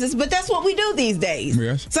people's business, but that's what we do these days.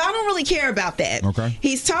 Yes. So I don't really care about that. Okay.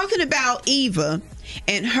 He's talking about Eva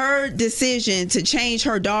and her decision to change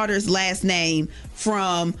her daughter's last name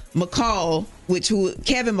from McCall,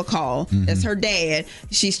 Kevin McCall, that's her dad.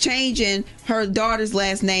 She's changing her daughter's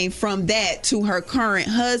last name from that to her current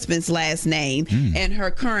husband's last name, and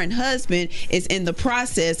her current husband is in the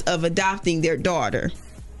process of adopting their daughter.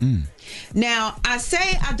 Now, I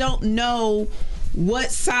say I don't know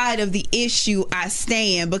what side of the issue I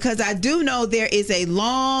stand, because I do know there is a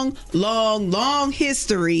long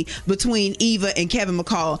history between Eva and Kevin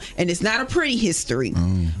McCall, and it's not a pretty history,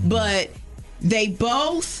 but they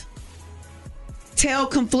both tell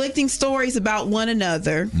conflicting stories about one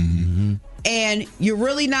another, and you're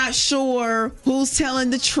really not sure who's telling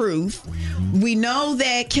the truth. We know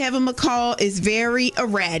that Kevin McCall is very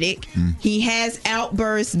erratic. He has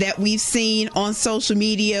outbursts that we've seen on social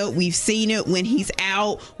media. We've seen it when he's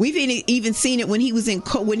out. We've even seen it when he was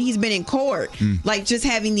when he's been in court, like just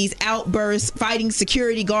having these outbursts, fighting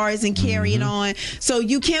security guards and carrying on. So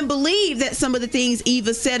you can believe that some of the things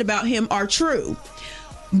Eva said about him are true.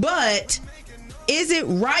 But is it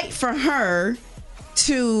right for her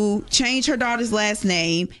to change her daughter's last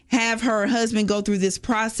name, have her husband go through this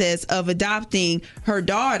process of adopting her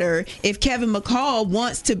daughter, if Kevin McCall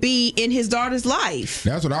wants to be in his daughter's life?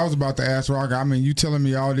 That's what I was about to ask, Rock. I mean, you telling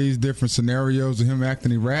me all these different scenarios of him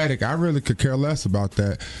acting erratic. I really could care less about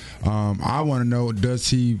that. I want to know,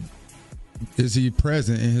 is he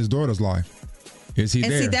present in his daughter's life? Is he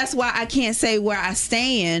there? And see, that's why I can't say where I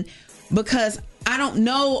stand, because I don't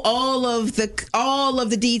know all of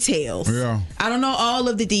the details. Yeah. I don't know all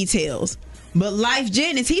of the details. But Life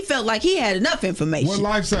Jennings, he felt like he had enough information. What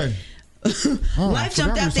Life say? Life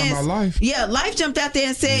jumped out there. Life jumped out there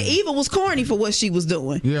and said Eva was corny for what she was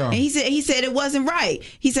doing. Yeah. And he said it wasn't right.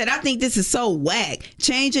 He said, I think this is so whack.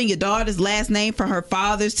 Changing your daughter's last name from her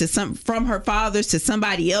father's to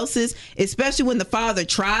somebody else's, especially when the father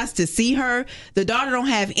tries to see her. The daughter don't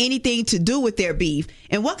have anything to do with their beef.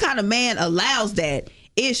 And what kind of man allows that?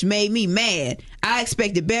 Ish made me mad. I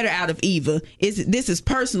expected better out of Eva. This is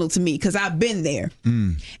personal to me because I've been there.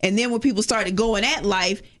 And then when people started going at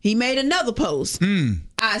Life, he made another post.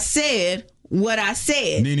 I said what I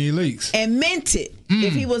said. Nene Leaks. And meant it.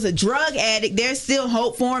 If he was a drug addict, there's still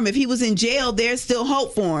hope for him. If he was in jail, there's still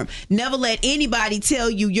hope for him. Never let anybody tell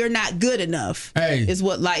you you're not good enough, is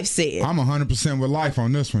what Life said. I'm 100% with Life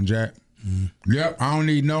on this one, Jack. Yep, I don't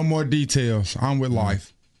need no more details. I'm with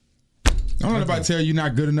Life. Don't let anybody tell you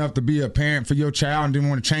not good enough to be a parent for your child and didn't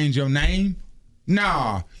want to change your name.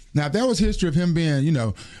 Nah. Now, if that was history of him being,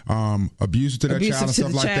 abusive to that child and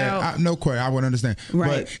stuff like that, no question, I would understand.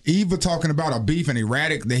 Right. But Eva talking about a beef and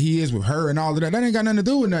erratic that he is with her and all of that ain't got nothing to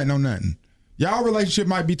do with nothing on nothing. Y'all relationship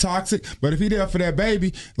might be toxic, but if he there for that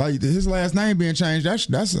baby, like his last name being changed,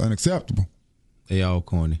 that's unacceptable. They all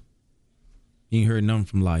corny. You ain't heard nothing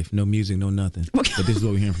from Life. No music, no nothing. But this is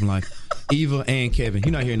what we're hearing from Life. Eva and Kevin,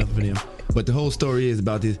 you're not hearing nothing from them. But the whole story is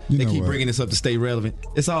about this. They keep bringing this up to stay relevant.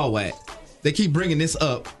 It's all whack. They keep bringing this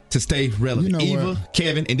up to stay relevant. Eva,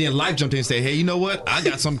 Kevin, and then Life jumped in and said, hey, you know what? I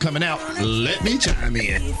got something coming out. Let me chime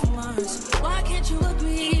in. Why can't you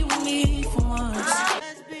agree with me for once?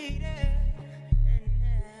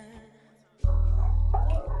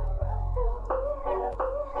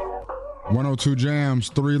 102 Jams,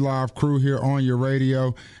 3 Live crew here on your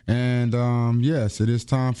radio. And yes, it is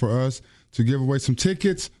time for us to give away some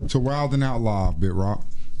tickets to Wild 'N Out Live, Bit Rock.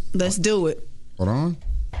 Let's do it. Hold on.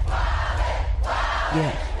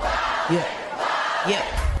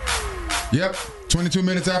 Yep. 22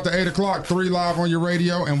 minutes after 8 o'clock, 3 Live on your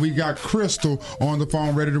radio, and we got Crystal on the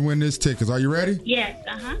phone ready to win this tickets. Are you ready? Yes,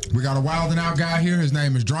 We got a Wild 'N Out guy here. His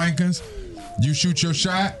name is Drankins. You shoot your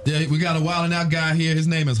shot. Yeah, we got a Wild 'N Out guy here. His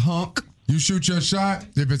name is Hunk. You shoot your shot.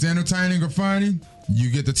 If it's entertaining or funny, you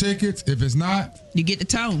get the tickets. If it's not, you get the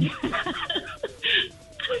tone.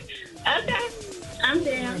 Okay, I'm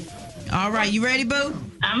down. All right, you ready, boo?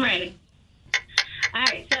 I'm ready. All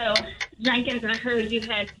right, so Jenkins, I heard you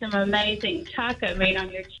had some amazing taco meat on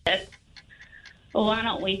your chest. Well, why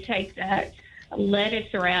don't we take that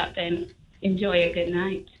lettuce wrap and enjoy a good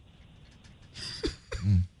night?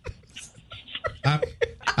 I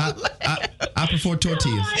prefer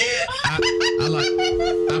tortillas. I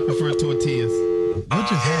prefer tortillas. What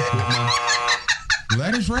just happened?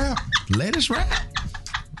 Lettuce wrap? Lettuce wrap?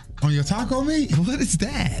 On your taco meat? What is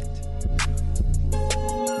that?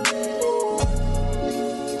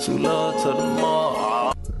 Too low to the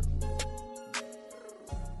mall.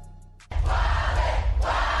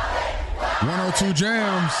 102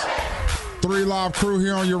 Jams. 3 Live Crew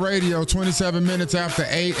here on your radio, 27 minutes after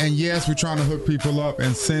 8. And yes, we're trying to hook people up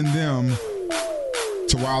and send them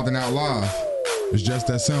to Wild and Out Live. It's just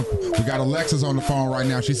that simple. We got Alexis on the phone right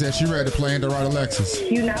now. She said she ready to play. Ain't that right, Alexis?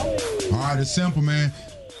 You know it. All right, it's simple, man.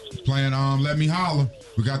 Playing Let Me Holler.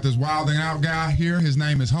 We got this Wild and Out guy here. His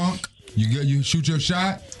name is Hunk. You shoot your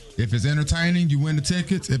shot. If it's entertaining, you win the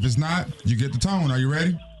tickets. If it's not, you get the tone. Are you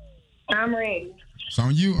ready? I'm ready. It's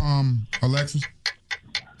on you, Alexis.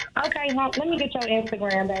 Okay, Hunk, let me get your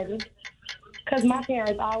Instagram, baby. Because my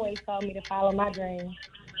parents always told me to follow my dreams.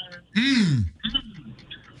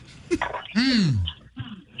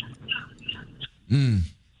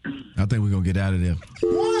 I think we're going to get out of there.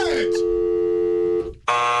 What?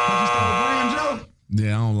 Joke?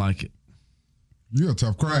 Yeah, I don't like it. You're a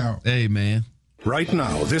tough crowd. Hey, man. Right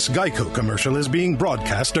now, this Geico commercial is being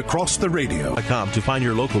broadcast across the radio. To find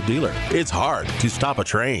your local dealer. It's hard to stop a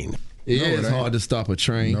train. It's hard to stop a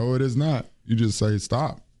train. No, it is not. You just say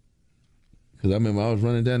stop. Because I remember I was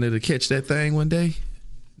running down there to catch that thing one day.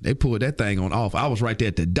 They pulled that thing on off. I was right there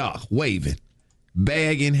at the dock, waving,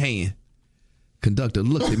 bag in hand. Conductor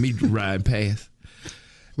looked at me riding past.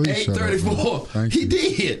 8:34. He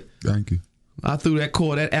did. Thank you. I threw that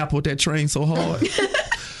apple at that train so hard.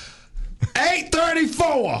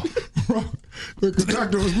 8:34. The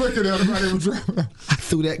conductor was looking at him. I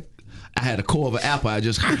threw that. I had a core of an apple. I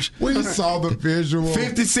just. We saw the visual.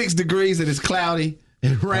 56 degrees and it's cloudy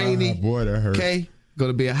and rainy. Oh, boy, that hurt. Okay. Going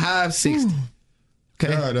to be a high of 60.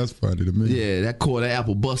 Okay. God, that's funny to me. Yeah, that core of the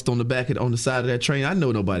apple bust on the side of that train. I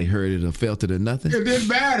know nobody heard it or felt it or nothing. It didn't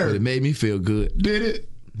matter. But it made me feel good. Did it?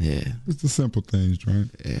 Yeah. It's the simple things, right?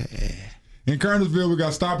 Yeah. In Kernersville, we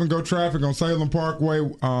got stop and go traffic on Salem Parkway,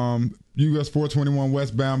 US 421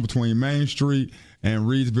 westbound between Main Street and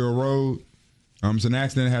Reedsville Road. It's an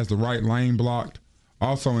accident that has the right lane blocked.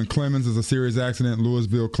 Also in Clemens is a serious accident,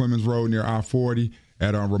 Louisville Clemens Road near I-40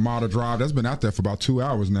 at Ramada Drive. That's been out there for about 2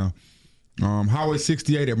 hours now. Highway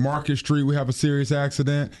 68 at Market Street, we have a serious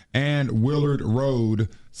accident. And Willard Road,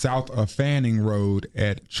 south of Fanning Road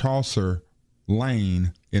at Chaucer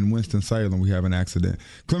Lane in Winston-Salem, we have an accident.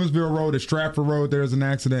 Clemensville Road at Stratford Road, there's an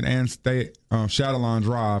accident. And Shadowline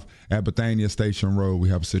Drive at Bethania Station Road, we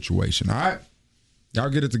have a situation. All right? Y'all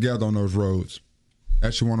get it together on those roads.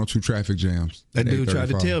 That's your 102 traffic jams. That dude tried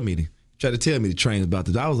to tell me the train was about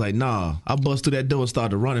to die. I was like, nah. I bust through that door and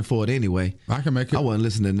started running for it anyway. I can make it. I wasn't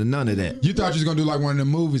listening to none of that. You thought you was going to do like one of the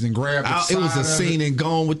movies and grab the side. It was a scene in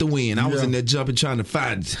Gone with the Wind. I was in there jumping, trying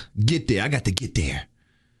to get there. I got to get there.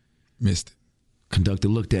 Missed it. Conductor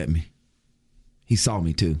looked at me. He saw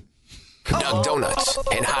me too. Doug Donuts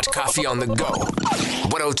and hot coffee on the go.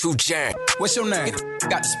 102 Jam. What's your name?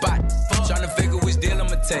 Got the spot. Trying to figure which deal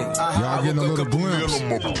I'ma take. Y'all getting a little glimpse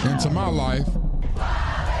into my life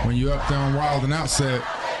when you up there on Wild and Out set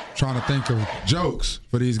trying to think of jokes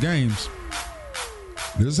for these games.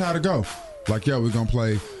 This is how to go. Like, we're going to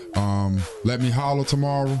play Let Me Holler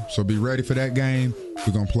tomorrow, so be ready for that game.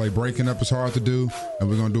 We're going to play Breaking Up Is Hard to Do, and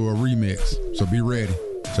we're going to do a remix, so be ready.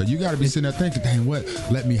 So you got to be sitting there thinking, dang, what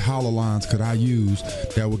Let Me Holler lines could I use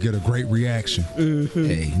that will get a great reaction? Mm-hmm.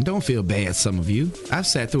 Hey, don't feel bad, some of you. I've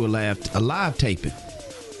sat through a live taping.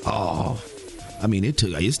 Oh, I mean,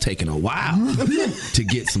 it's taking a while to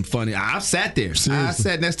get some funny. I've sat there. Seriously. I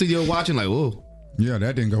sat next to you watching like, whoa. Yeah,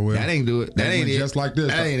 that didn't go well. That ain't do it. That ain't it. Just like this.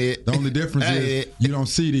 That ain't it. The only difference is you don't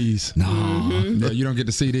see these. No. Mm-hmm. You don't get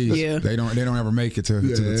to see these. Yeah. They don't ever make it to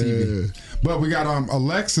the TV. But we got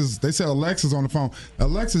Alexis. They said Alexis on the phone.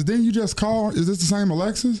 Alexis, didn't you just call? Is this the same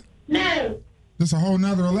Alexis? No. This a whole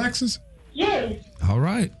nother Alexis? Yes. All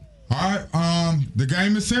right. The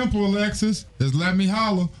game is simple, Alexis. It's Let Me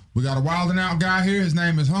Holler. We got a Wild and Out guy here. His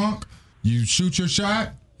name is Hunk. You shoot your shot.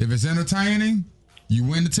 If it's entertaining, you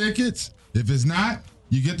win the tickets. If it's not,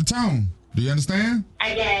 you get the tone. Do you understand?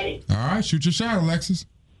 I got it. All right, shoot your shot, Alexis.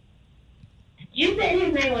 You said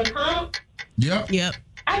his name was Hunk? Yep.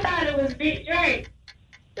 I thought it was Big Drake.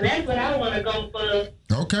 So that's what I want to go for.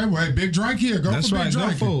 Okay, well, hey, Big Drink here. Go for Big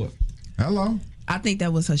Drink. Go for it. Hello. I think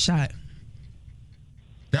that was her shot.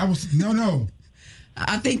 That was, no.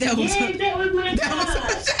 I think that was her. That was my shot.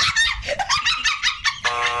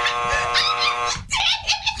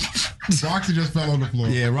 Roxie just fell on the floor.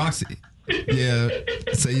 Yeah, Roxie. Yeah,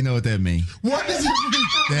 so you know what that means. What does it mean?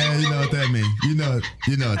 Yeah, you know what that means. You know what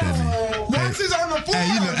that means. Roxie's on the floor.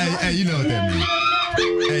 Hey, you know what that means.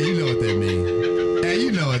 Hey, you know what that means. Hey,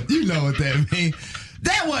 you know what that means.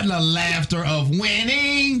 That wasn't a laughter of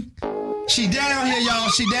winning. She down here, y'all.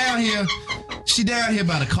 She down here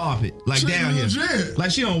by the carpet. Like She's down here. Legit.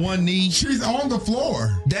 Like she on one knee. She's on the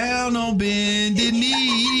floor. Down on bended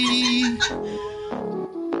knee.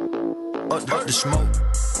 up the smoke.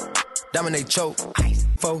 Dominate choke. Ice.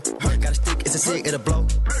 Foe. Got a stick, it's a stick, it'll blow.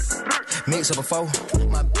 Mix up a foe.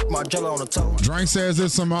 My jello on the toe. Drink says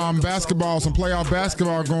there's some basketball, some playoff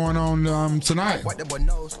basketball going on tonight.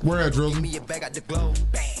 Where at, Drizzle?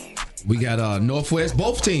 We got Northwest,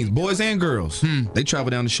 both teams, boys and girls. They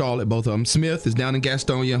travel down to Charlotte, both of them. Smith is down in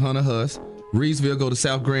Gastonia, Hunter Huss. Reedsville go to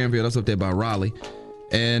South Granville, that's up there by Raleigh.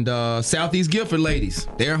 And Southeast Guilford ladies,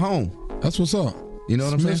 they're home. That's what's up. You know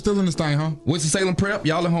what I'm saying? Still in this thing, huh? Winston-Salem Prep,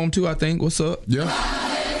 y'all at home too, I think. What's up? Yeah.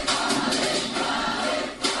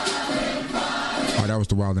 Oh, that was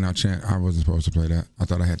the Wild 'N Out chant. I wasn't supposed to play that. I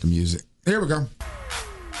thought I had the music. Here we go.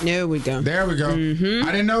 There we go. There we go. Mm-hmm.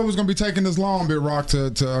 I didn't know it was going to be taking this long, Big Rock,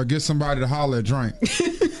 to get somebody to holler at Drink.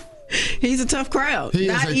 He's a tough crowd. He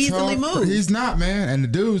not is easily moved. He's not, man. And the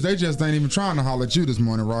dudes, they just ain't even trying to holler at you this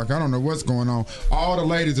morning, Rock. I don't know what's going on. All the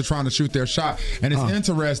ladies are trying to shoot their shot. And it's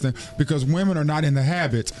interesting because women are not in the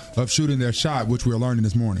habit of shooting their shot, which we're learning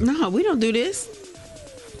this morning. No, we don't do this.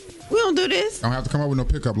 We don't do this. Don't have to come up with no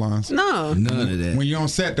pickup lines. No. None of that. When you're on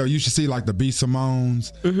set, though, you should see like the B.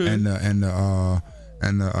 Simones and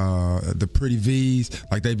the Pretty V's.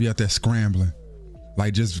 Like they be out there scrambling.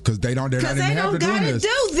 Like just because they're not in the habit of doing this.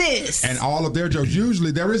 Do this. And all of their jokes,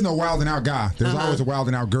 usually there is no Wild 'N Out guy. There's always a Wild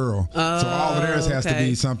 'N Out girl. So all of theirs has to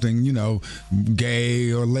be something, you know,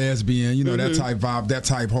 gay or lesbian, you know, that type vibe, that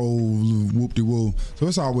type whole whoop-de-woo. So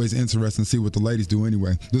it's always interesting to see what the ladies do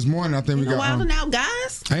anyway. This morning, I think we got Wild 'N Out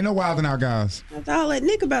guys? Ain't no Wild 'N Out guys. I have to holler at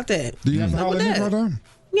Nick about that. Do you have to holler at Nick about that?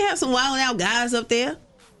 You have some Wild 'N Out guys up there.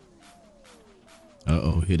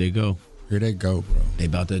 Here they go. Here they go, bro. They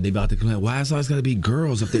about to complain. Why is always got to be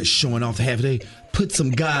girls up there showing off half a day? Put some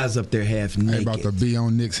guys up there half naked. They about to be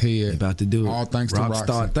on Nick's head. They about to do it. All thanks to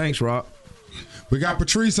Roxie. Thanks, Rock. We got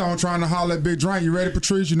Patrice on trying to holler at Big Drink. You ready,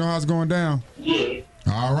 Patrice? You know how it's going down? Yes.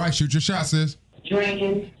 All right, shoot your shot, sis.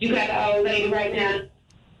 Drinking. You got the old lady right now?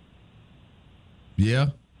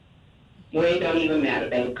 Yeah. Well, it don't even matter,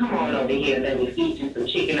 baby. Come on over here. Let me feed you some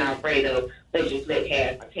chicken Alfredo. Let you flip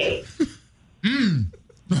half a cake.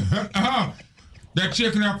 That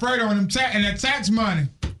chicken Alfredo and that tax money.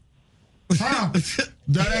 Huh?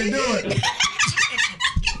 That ain't do it.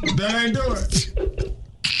 That ain't do it.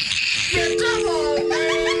 Man, come on,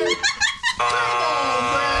 man.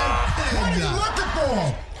 What are you looking for?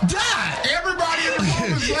 Die. Everybody in the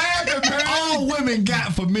room is laughing, man. All women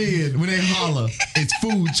got for men when they holler, it's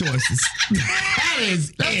food choices.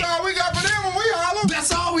 That's all we got for them when we holler.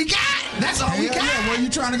 That's all we got. That's all we got. Yeah, where you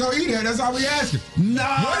trying to go eat at? That's all we asking. No.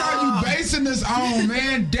 What are you basing this on,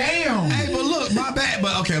 man? Damn. Hey, but look, my bad.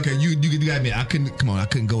 But okay, you got me. I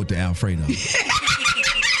couldn't go with the Alfredo.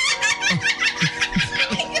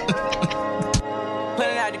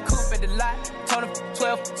 Pulling out the coupe at the lot. Told him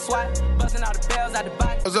 12 SWAT. Busting all the bells out the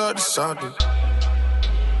box. What's up, something?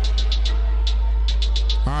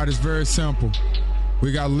 All right, it's very simple.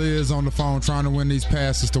 We got Liz on the phone trying to win these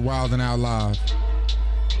passes to Wild 'N Out Live.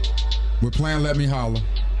 We're playing Let Me Holler.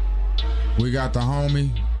 We got the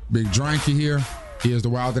homie, Big Drinky here. He is the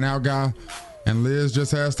Wild 'N Out guy. And Liz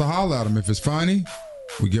just has to holler at him. If it's funny,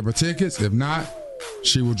 we give her tickets. If not,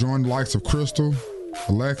 she will join the likes of Crystal,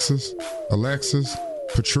 Alexis,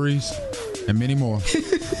 Patrice, and many more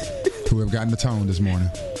who have gotten the tone this morning.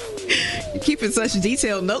 You're keeping such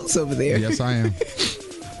detailed notes over there. Yes, I am.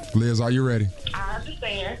 Liz, are you ready? I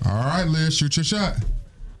understand. All right, Liz, shoot your shot.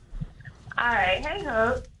 All right. Hey,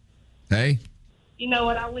 Hub. Hey. You know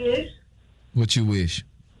what I wish? What you wish?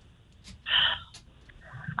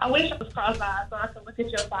 I wish I was cross-eyed so I could look at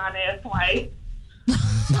your fine ass twice.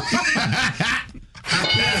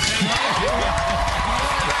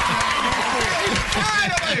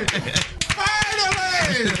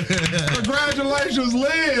 Finally! Congratulations,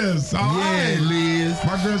 Liz. All right. Liz.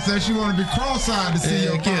 My girl said she wanted to be cross-eyed to see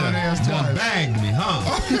your fine ass twice. Bagged me, huh?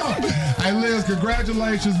 Hey, Liz,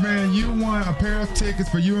 congratulations, man. You won a pair of tickets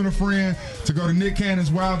for you and a friend to go to Nick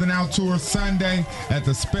Cannon's Wild 'N Out Tour Sunday at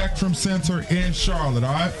the Spectrum Center in Charlotte,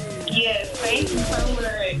 all right? Yes, thank you so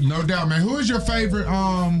much. No doubt, man. Who is your favorite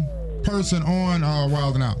person on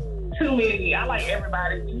Wild 'N Out? Too many. I like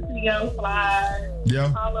everybody. UCO, Fly,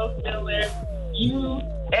 Yeah. Carlos Miller, you,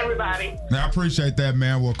 everybody. I appreciate that,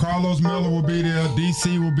 man. Well, Carlos Miller will be there.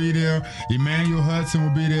 DC will be there. Emmanuel Hudson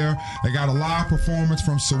will be there. They got a live performance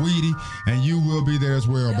from Saweetie, and you will be there as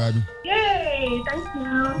well, baby. Yay, thank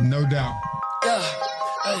you. No doubt.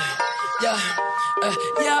 Yeah,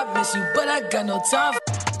 I miss you, but I got no time.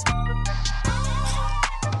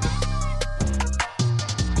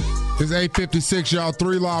 It's 8:56, y'all.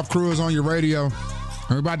 3 Live Crew is on your radio.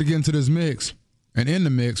 We're about to get into this mix. And in the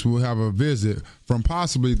mix, we'll have a visit from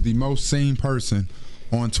possibly the most seen person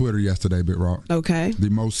on Twitter yesterday, Big Rock. Okay. The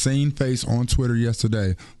most seen face on Twitter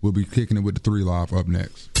yesterday. We'll be kicking it with the 3 Live up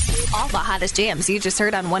next. All the hottest jams you just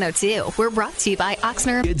heard on 102 were brought to you by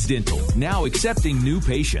Oxnard Kids Dental, now accepting new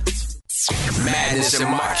patients. Madness in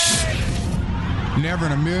March. Never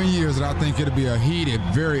in a million years that I think it'll be a heated,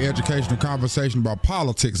 very educational conversation about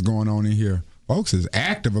politics going on in here. Folks is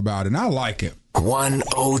active about it, and I like it.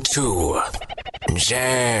 102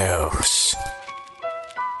 Jams.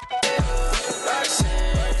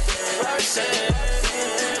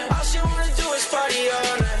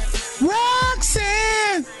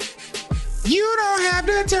 Roxanne, you don't have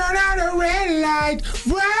to turn out a red light.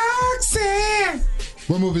 Roxanne.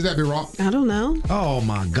 What movie is that, Big Rock? I don't know. Oh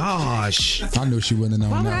my gosh! I knew she wouldn't have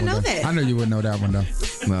known Why would that I one. know though. that? I knew you wouldn't know that one though.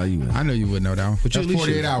 No, you. I knew you wouldn't know that one. But that's you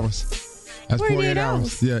 48 hours. That's 48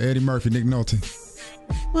 hours. Yeah, Eddie Murphy, Nick Nolte.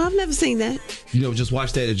 Well, I've never seen that. You know, just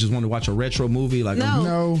watch that and just want to watch a retro movie like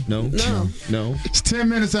No. No. It's 10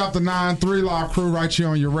 minutes after 9. 3 Live Crew right here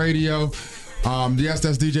on your radio. Yes,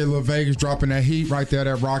 that's DJ Lil Vegas dropping that heat right there.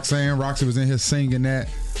 That Roxanne. Roxie was in here singing that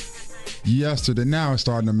yesterday. Now it's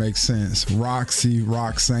starting to make sense. Roxie,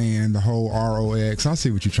 Roxanne, the whole ROX. I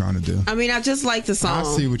see what you're trying to do. I mean, I just like the song. I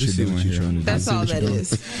see what you're doing here. That's all that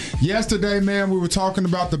is. Yesterday, man, we were talking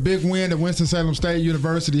about the big win that Winston-Salem State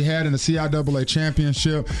University had in the CIAA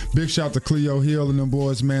championship. Big shout to Cleo Hill and them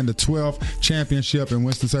boys, man. The 12th championship in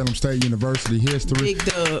Winston-Salem State University history. Big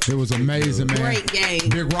dub. It was amazing, man. Great game.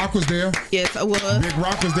 Big Rock was there. Yes, I was. Big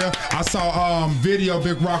Rock was there. I saw video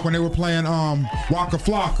Big Rock when they were playing Waka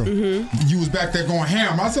Flocka. Mm-hmm. You was back there going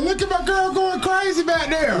ham. I said, look at my girl going crazy back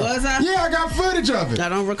there. Was I? Yeah, I got footage of it. I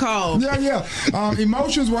don't recall. Yeah.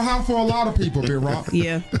 Emotions were high for a lot of people, Big Rock.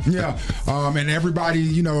 Yeah. And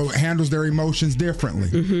everybody, handles their emotions differently.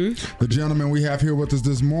 Mm-hmm. The gentleman we have here with us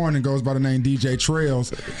this morning goes by the name DJ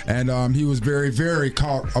Trails, and he was very, very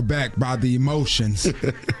caught aback by the emotions.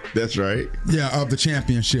 That's right. Yeah, of the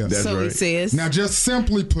championship. That's so right. he says. Now, just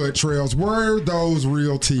simply put, Trails, were those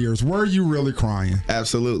real tears? Were you really crying?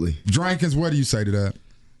 Absolutely. Drankins, what do you say to that?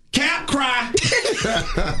 Cap cry.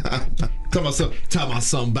 Talking about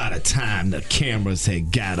something by the time the cameras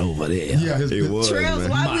had got over there. Yeah, it was. Trails, man.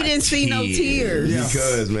 why we didn't see no tears? Yeah.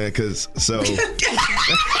 Because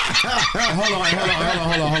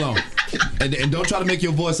Hold on. And don't try to make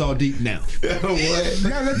your voice all deep now. What?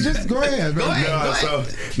 No, just go ahead.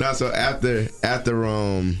 So after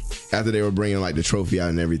they were bringing like the trophy out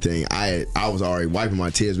and everything, I was already wiping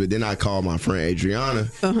my tears, but then I called my friend Adriana,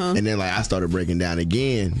 and then like I started breaking down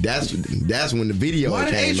again. That's when the video Why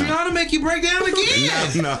came did Adriana make you break down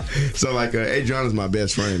again? No. So like Adriana's my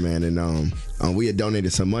best friend, man, and we had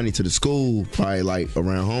donated some money to the school, probably like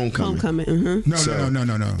around homecoming. No.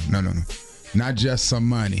 Not just some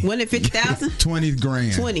money. Wasn't it 50,000? 20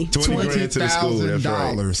 grand. 20 grand to the school. That's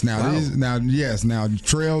right. Now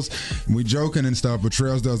Trails, we joking and stuff, but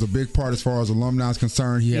Trails does a big part as far as alumni is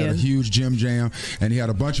concerned. He had a huge gym jam, and he had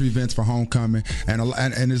a bunch of events for homecoming,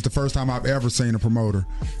 and it's the first time I've ever seen a promoter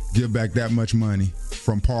give back that much money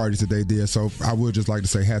from parties that they did. So I would just like to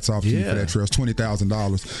say hats off to you for that, Trails.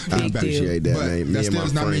 $20,000. I appreciate that, man. That still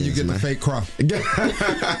does not mean you get the fake cry.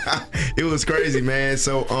 It was crazy, man.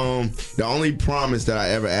 So the only promise that I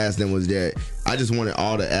ever asked them was that I just wanted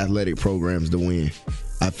all the athletic programs to win.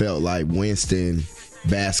 I felt like Winston,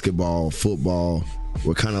 basketball, football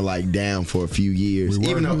were kind of like down for a few years.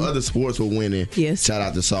 Even though other sports were winning. Yes. Shout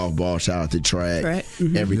out to softball, shout out to track.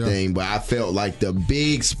 Everything. Yeah. But I felt like the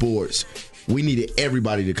big sports, we needed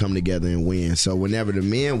everybody to come together and win. So whenever the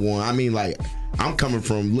men won, I mean, like, I'm coming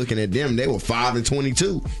from looking at them, they were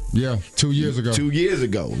 5-22. Yeah, 2 years ago. 2 years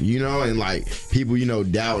ago, and like people,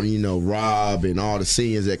 doubting, Rob and all the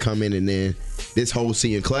seniors that come in, and then this whole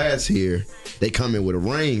senior class here, they come in with a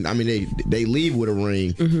ring. I mean, they leave with a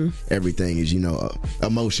ring. Mm-hmm. Everything is,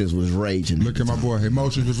 emotions was raging. Look at my boy.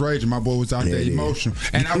 Emotions was raging. My boy was out there emotional.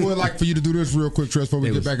 And I would like for you to do this real quick, Tress, before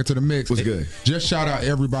we get back into the mix. What's good? Just shout out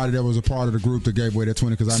everybody that was a part of the group that gave away that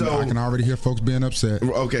 20, because I can already hear folks being upset.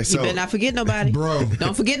 Okay, so you better not forget nobody. Bro.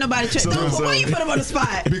 Don't forget nobody. Why you put him on the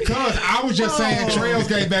spot? Because I was just saying Trails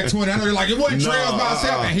gave back 20. I know you're like, it wasn't Trails by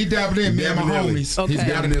himself. And he dabbled in, me and my homies. Okay. He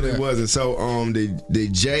definitely wasn't. So the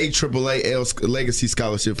JAAA Legacy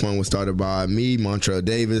Scholarship Fund was started by me, Montrell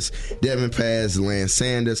Davis, Devin Paz, Lance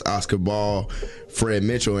Sanders, Oscar Ball, Fred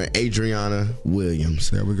Mitchell, and Adriana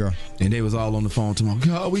Williams. There we go. And they was all on the phone tomorrow.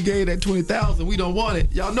 God, we gave that 20,000. We don't want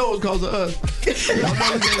it. Y'all know it's because of us. Y'all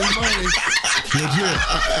know we gave them money.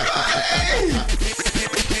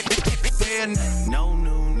 No.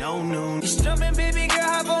 Strumming, baby girl,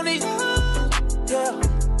 hop on these.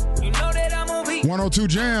 You know that I'm gonna be 102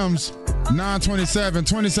 Jams, 9:27,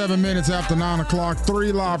 27 minutes after 9 o'clock.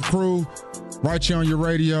 3 Live Crew. right here on your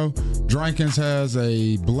radio. Drankins has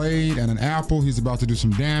a blade and an apple. He's about to do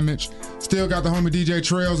some damage. Still got the homie DJ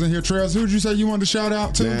Trails in here. Trails, who did you say you wanted to shout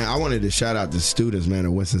out to? Man, I wanted to shout out the students, man,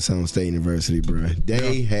 at Winston-Salem State University, bro.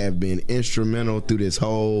 They have been instrumental through this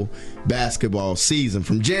whole basketball season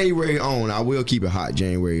from January on. I will keep it hot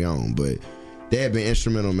January on, but they have been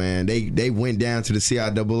instrumental, man. They went down to the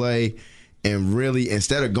CIAA and really,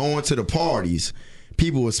 instead of going to the parties,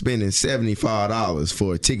 people were spending $75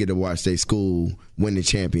 for a ticket to watch their school win the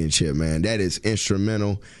championship, man. That is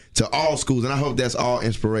instrumental to all schools, and I hope that's all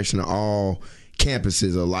inspiration to all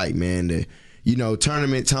campuses alike, man.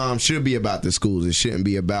 Tournament time should be about the schools. It shouldn't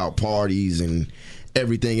be about parties and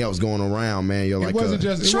everything else going around, man. It wasn't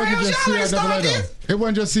just CIAA though. It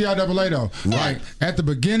wasn't just CIAA though. Right. Like at the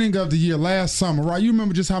beginning of the year last summer, right? You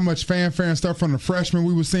remember just how much fanfare and stuff from the freshmen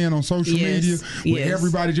we were seeing on social media with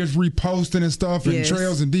everybody just reposting and stuff and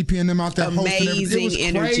Trails and DP and them out there hosting everything. It was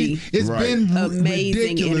energy. Crazy. It's been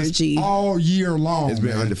ridiculous all year long. It's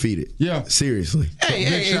been undefeated. Yeah. Seriously.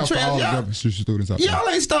 Hey, Trails, y'all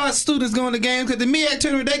ain't start students going to games because the MEAC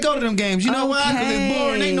tournament, they go to them games. You know why? Because it's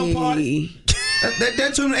boring. Ain't no party.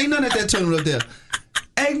 That tournament ain't none at that tournament up there.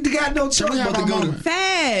 Ain't got no choice but to go to.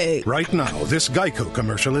 Fact. Right now, this Geico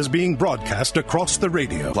commercial is being broadcast across the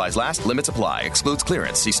radio. Applies last, limits apply, excludes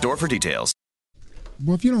clearance. See store for details.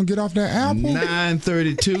 Well, if you don't get off that apple.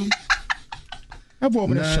 9:32. That boy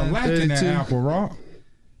over there shellacking that apple, Rock.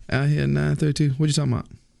 Out here, 9:32. What you talking about?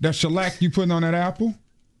 That shellac you putting on that apple?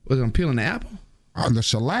 Was I'm peeling the apple? Oh, the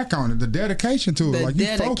shellac on it, the dedication to it. The like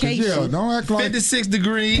you focus. Yeah, don't act like 56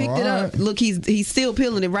 degrees. Picked it up. Look, he's still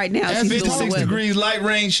peeling it right now. 56 degrees, light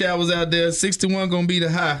rain showers out there. 61 gonna be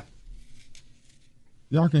the high.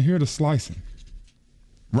 Y'all can hear the slicing.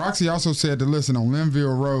 Roxie also said to listen on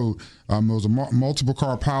Linville Road, there was a multiple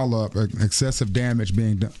car pileup, excessive damage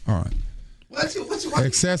being done. All right.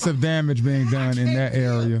 Excessive damage being done in that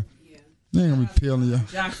area. They ain't gonna be peeling you.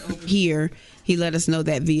 Josh over here, he let us know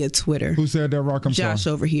that via Twitter. Who said that, Rock? I'm Josh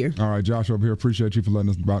sorry. over here. All right, Josh over here. Appreciate you for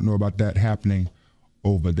letting us know about that happening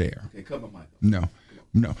over there. Okay, come on, Mike.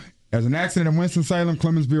 No. As an accident in Winston-Salem,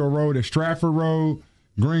 Clemensville Road at Stratford Road,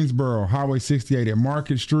 Greensboro, Highway 68 at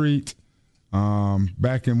Market Street,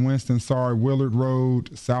 back in Winston, Willard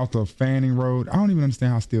Road, south of Fanning Road. I don't even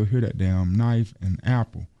understand how I still hear that damn knife and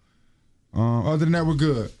apple. Other than that, we're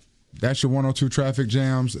good. That's your 102 traffic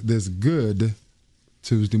jams this good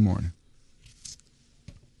Tuesday morning.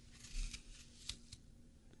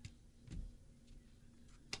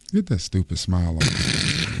 Get that stupid smile on.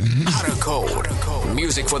 Hot or cold.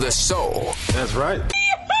 Music for the soul. That's right.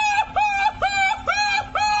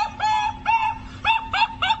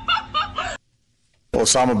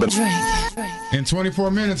 Osama bin. In 24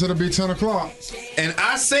 minutes, it'll be 10 o'clock. And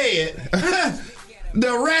I said,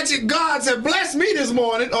 the ratchet gods have blessed me this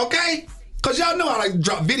morning, okay? Because y'all know I like to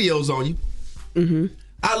drop videos on you. Mm-hmm.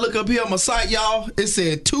 I look up here on my site, y'all. It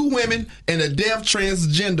said 2 women and a deaf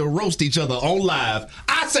transgender roast each other on live.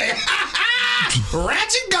 I said,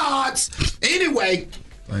 ratchet gods. Anyway,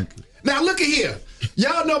 thank you. Now look at here.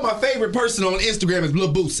 Y'all know my favorite person on Instagram is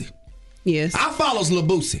Lil Boosie. Yes. I follows Lil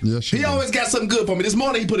Boosie. Yes, he always got something good for me. This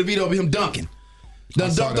morning he put a video of him dunking.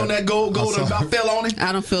 Dunked on that gold and about fell on him.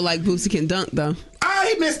 I don't feel like Boosie can dunk though.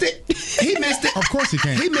 He missed it. He missed it. Of course he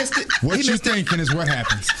can. He missed it. What you thinking is what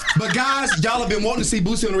happens. But guys, y'all have been wanting to see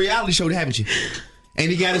Boosie on a reality show, haven't you? And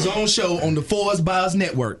he got his own show on the For Us By Us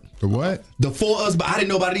network. The what? The For Us By. I didn't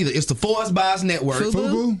know about it either. It's the For Us By Us network.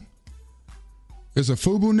 FUBU? It's a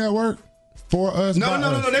FUBU network? For Us By Us?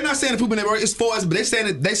 No. They're not saying the FUBU network. It's For Us, but they're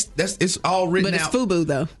saying that it's all written out. But it's FUBU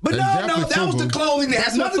though. But no, that was the clothing. That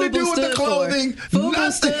has nothing to do with the clothing.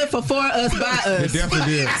 FUBU stood for Us By Us. It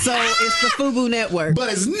definitely did. So it's the FUBU network.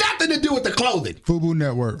 But it's nothing to do with the clothing. FUBU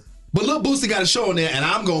network. But Lil Boosie got a show on there, and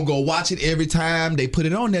I'm going to go watch it every time they put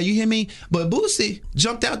it on there. You hear me? But Boosie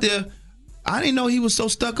jumped out there. I didn't know he was so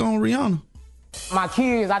stuck on Rihanna. My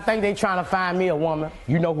kids, I think they trying to find me a woman.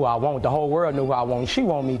 You know who I want. The whole world knew who I want. She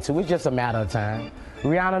want me too. It's just a matter of time.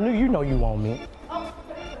 Rihanna knew, you know you want me.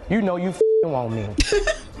 You know you want me.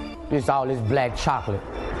 It's all this black chocolate.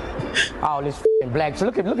 All this black. So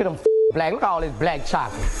look at them black. Look at all this black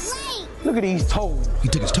chocolate. Look at these toes. He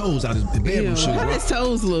took his toes out of his bedroom shoes. How his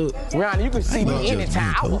toes look? Rihanna, you can see me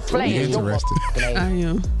anytime. I will flash your interested. I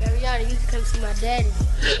am. Rihanna, you can come see my daddy.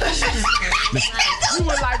 You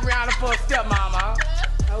would like Rihanna for a stepmama.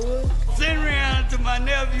 I would. Send Rihanna to my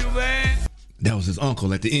nephew, man. That was his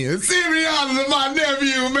uncle at the end. Send Rihanna to my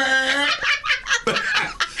nephew, man.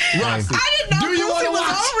 Roxie, I didn't know Boosie was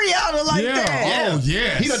on Rihanna like that. Oh,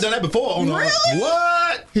 yes. He done that before. On really?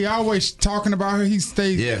 What? He always talking about her. He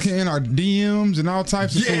stays in our DMs and all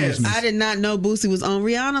types of foolishness. I did not know Boosie was on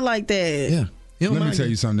Rihanna like that. Yeah. Let me tell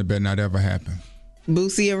you something that better not ever happen.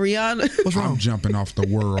 Boosie and Rihanna. What's wrong? I'm jumping off the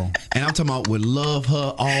world. And I'm talking about would love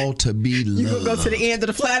her all to be loved. You gonna go to the end of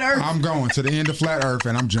the flat earth? I'm going to the end of flat earth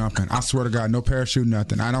and I'm jumping. I swear to God, no parachute,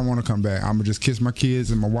 nothing. I don't want to come back. I'm gonna just kiss my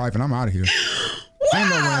kids and my wife and I'm out of here. Ain't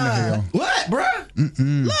no way in the hell. What,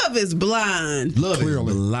 bruh? Love is blind. Love is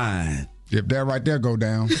blind. If that right there go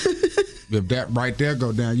down,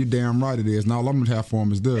 you damn right it is. And all I'm gonna have for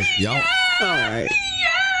him is this. Y'all. All right.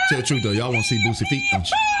 Tell the truth though, y'all want to see Boosie feet, don't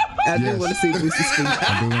you? I do want to see Boosie's feet.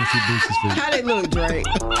 I do want to see Boosie's feet. How they look, Drake?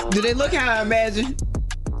 Do they look how I imagine?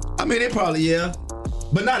 I mean, they probably,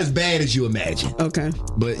 but not as bad as you imagine. Okay.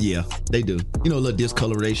 But yeah, they do. You know, a little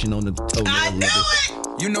discoloration on the toe. I knew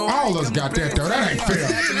it! You know, all of us got that though. That ain't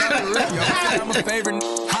fair. I'm a favorite.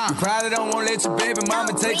 You probably don't want to let your baby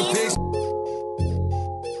mama take a picture.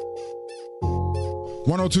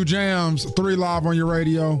 102 Jams, 3 live on your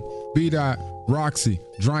radio. B. Roxie,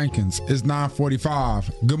 Drankins. It's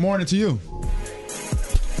 9:45. Good morning to you.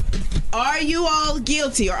 Are you all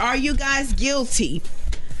guilty, or are you guys guilty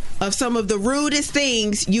of some of the rudest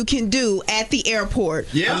things you can do at the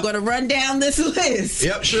airport? Yeah. I'm going to run down this list.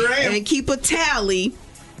 Yep, sure am. And keep a tally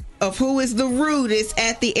of who is the rudest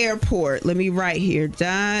at the airport. Let me write here.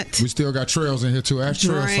 We still got Trails in here too. Ask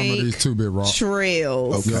Trails some of these too, Big Rock.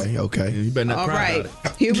 Trails. Okay. You better not all cry right. about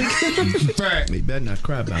it. Here we go. You better not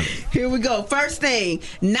cry about it. Here we go. First thing,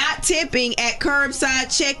 not tipping at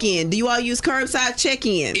curbside check-in. Do you all use curbside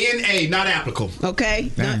check-in? NA, not applicable.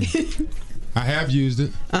 Okay. I have used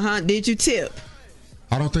it. Did you tip?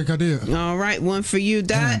 I don't think I did. All right, one for you,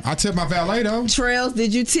 Dot. I tipped my valet though. Trails,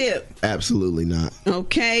 did you tip? Absolutely not.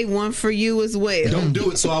 Okay, one for you as well. Don't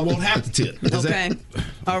do it so I won't have to tip. Okay.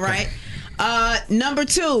 All right. Number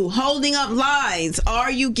 2, holding up lines.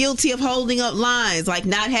 Are you guilty of holding up lines? Like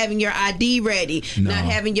not having your ID ready, not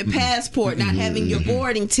having your passport, not having your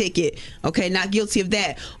boarding ticket. Okay, not guilty of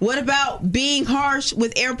that. What about being harsh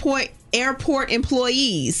with airport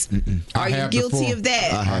employees? Are you guilty of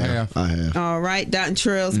that? I have. All right, Dot and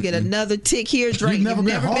Trails get another tick here. Drake, You've never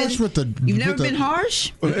been harsh with the. You've never been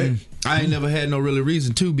harsh? I ain't never had no really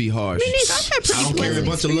reason to be harsh. Me neither. I've had pretty I don't carry a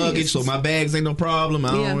bunch of luggage, so my bags ain't no problem.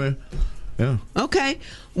 I don't. Yeah. Okay.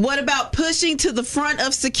 What about pushing to the front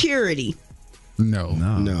of security? No.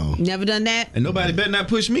 Never done that? And nobody better not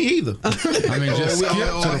push me either. I mean, just skip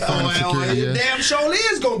to the front of security. Damn sure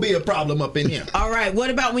is going to be a problem up in here. All right. What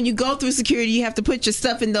about when you go through security, you have to put your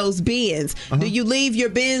stuff in those bins? Do you leave your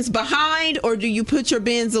bins behind or do you put your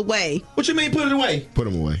bins away? What you mean put it away? Put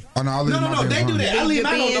them away. Oh, no, they do that. I leave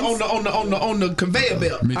mine on the conveyor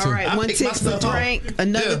belt. Me too. All right. One tick for Drake,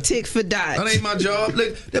 another tick for Dot. That ain't my job.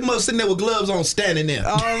 Look, that mother sitting there with gloves on standing there.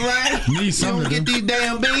 All right. Need some you don't get these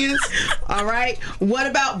damn bins. All right. What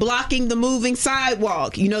about blocking the moving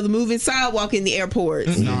sidewalk? You know the moving sidewalk in the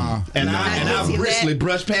airports. Nah. And I briskly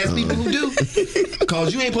brush past people who do.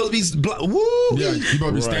 Because you ain't supposed to be woo. Yeah, you supposed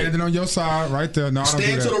to be standing on your side right there. No,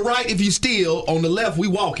 stand to the right if you steal. On the left, we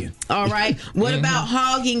walking. All right. What about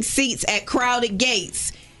hogging seats at crowded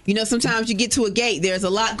gates? You know, sometimes you get to a gate, there's a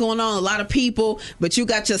lot going on, a lot of people, but you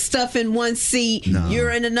got your stuff in one seat, you're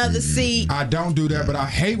in another seat. I don't do that, but I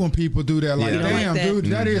hate when people do that. Like, damn, dude,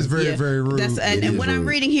 that is very, very rude. And when I'm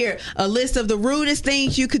reading here, a list of the rudest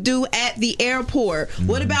things you could do at the airport.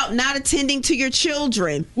 What about not attending to your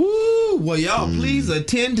children? Woo! Well, y'all, please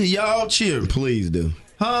attend to y'all children. Please do.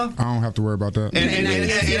 Huh? I don't have to worry about that. And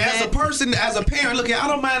as a person, as a parent, look, I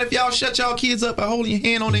don't mind if y'all shut y'all kids up by holding your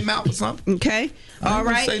hand on their mouth or something. Okay. All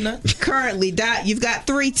right. Currently, Dot, you've got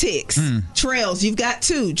 3 ticks. Trails, you've got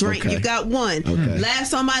 2. Drake, you've got 1. Okay.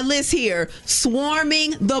 Last on my list here,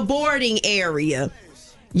 swarming the boarding area.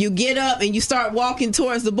 You get up and you start walking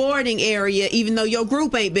towards the boarding area, even though your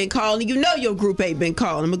group ain't been called, and you know your group ain't been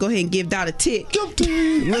called. I'm gonna go ahead and give Dot a tick.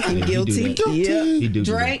 Guilty. Looking guilty. Yeah.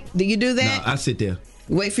 Drake, do you do that? No, I sit there.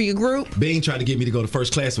 Wait for your group. Bing tried to get me to go to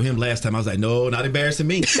first class with him last time. I was like, no, not embarrassing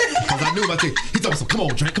me, because I knew about it. He told me, "Come on,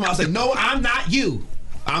 Drake, come on." I said, "No, I'm not you.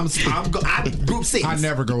 I'm group 6." I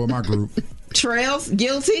never go with my group. Trails,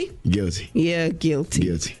 guilty. Guilty. Yeah, guilty.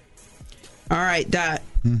 Guilty. All right, Dot.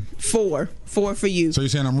 4 for you. So you're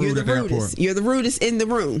saying I'm rude at the airport? You're the rudest in the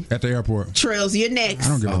room. At the airport. Trails, you're next. I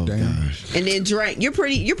don't give a damn. Gosh. And then Drake, you're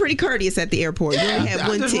pretty courteous at the airport. You only have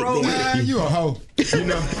 1 tick there. You a hoe. You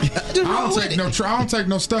know, I don't take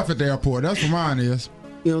no stuff at the airport. That's what mine is.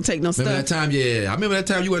 You don't take no stuff. Remember that time? Yeah, I remember that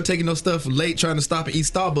time you weren't taking no stuff late, trying to stop and eat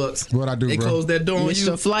Starbucks. What I do, they bro? closed that door on Missed you.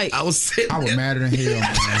 your flight. I was sitting. I was madder than hell,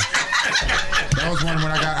 man. That was one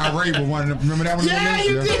when I got irate with one. Remember that one? Yeah,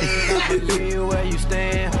 you did. Where you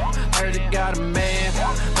stand? Heard you got a man.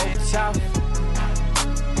 talk.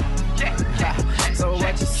 So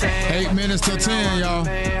what you saying? 8 minutes till 10, y'all.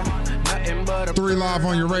 3 live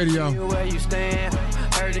on your radio.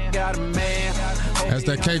 That's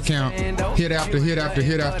that K count. Hit after hit after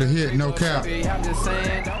hit after hit, no cap.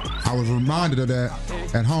 I was reminded of that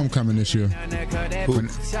at homecoming this year.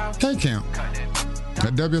 K count.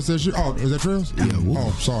 That WSSU. Oh, is that Trails? Yeah.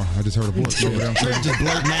 Oh, sorry. I just heard a voice over there. Just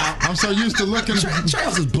blurting out. I'm so used to looking.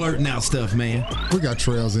 Trails is blurting out stuff, man. We got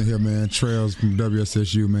Trails in here, man. Trails from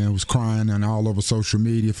WSSU, man, was crying and all over social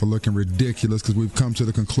media for looking ridiculous because we've come to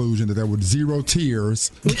the conclusion that there were 0 tears.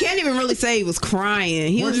 We can't even really say he was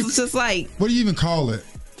crying. He was just like. What do you even call it?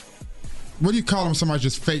 What do you call them? Somebody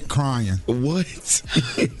just fake crying. What?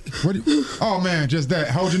 Oh man, just that.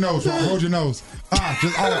 Hold your nose, Rob. Hold your nose.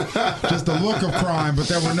 Just the look of crying, but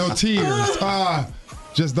there were no tears.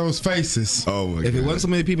 Just those faces. Oh my God. If it wasn't so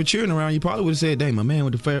many people cheering around, you probably would have said, "Dang, my man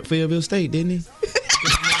went to Fayetteville State, didn't he?"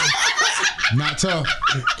 Not tough.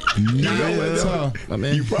 Not tough.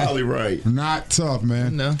 You're probably right. Not tough,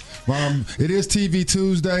 man. No. It is TV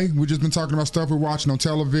Tuesday. We've just been talking about stuff we're watching on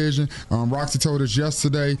television. Roxie told us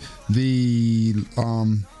yesterday the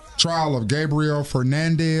Trial of Gabriel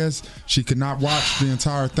Fernandez. She could not watch the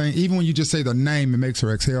entire thing. Even when you just say the name, it makes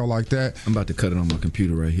her exhale like that. I'm about to cut it on my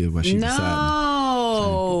computer right here while she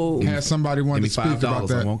deciding. Had somebody want to speak about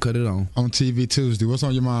that. I won't cut it on TV Tuesday. What's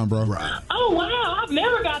on your mind, bro? Oh, wow. I've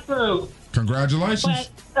never got through. Congratulations.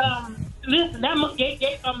 But, listen, that oh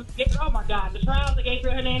my God, the Trial of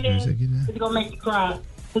Gabriel Fernandez is going to make you cry.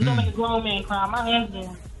 It's going to make a grown man cry. My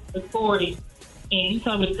husband is 40, and he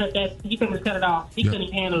told me to cut that. He couldn't cut it off. He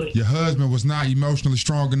couldn't handle it. Your husband was not emotionally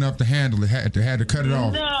strong enough to handle it. Had to cut it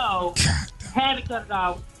off. No. Had to cut it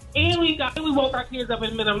off. And we woke our kids up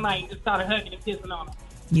in the middle of the night and just started hugging and kissing on them.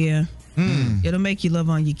 Yeah. It'll make you love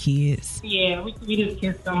on your kids. Yeah, we just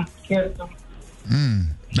kissed them.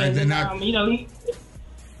 And then,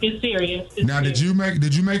 it's serious. Did you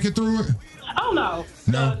make it through it? Oh no.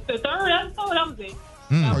 No. The third episode, that was it.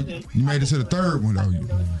 That was it. You made it to the third one though.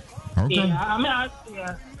 Okay. Yeah,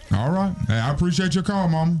 yeah. All right. Hey, I appreciate your call,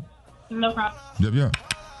 Mama. No problem. Yep.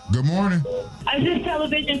 Good morning. Is this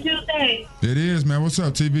Television Tuesday? It is, man. What's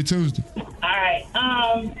up, TV Tuesday? All right.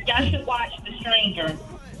 Y'all should watch The Stranger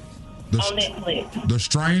on Netflix. The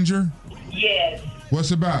Stranger? Yes.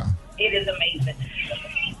 What's it about? It is amazing.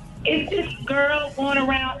 It's this girl going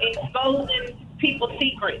around exposing people's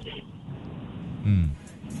secrets.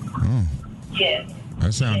 Oh. Yes.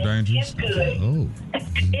 That sounds dangerous. It's good. Oh.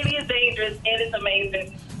 It is dangerous and it's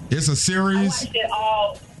amazing. It's a series? I watched it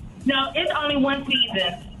all. No, it's only one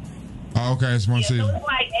season. Oh, okay, it's one season. So it's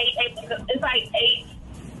like 8 episodes. It's like 8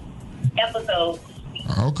 episodes.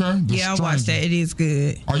 Okay. I watched that. It is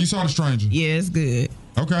good. Oh, you saw The Stranger? Yeah, it's good.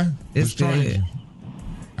 Okay. It's good.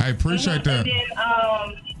 I appreciate that. And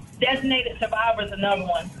then Designated Survivor is another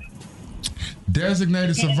one.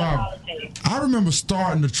 Designated Survivor. I remember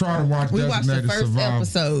starting to try to watch Designated Survivor. We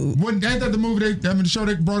watched the first episode. Ain't that the movie the show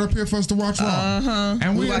they brought up here for us to watch?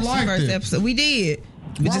 And we watched liked the first it. Episode. We did.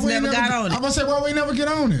 We just never got on it. I'm going to say, why we never get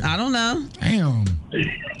on it? I don't know. Damn.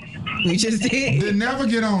 We just did. They never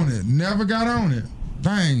get on it. Never got on it.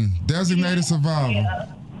 Dang. Designated Survivor. Yeah.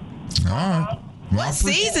 All right. Well, what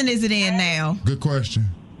season is it in now? Good question.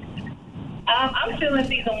 I'm still in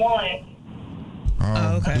season 1.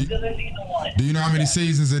 Oh, okay. I'm still in season 1. Do you know how many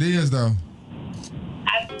seasons it is, though?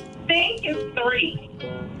 I think it's 3.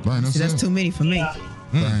 Dang, that's too many for me.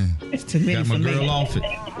 Dang. It's too many for me. Got my girl off it.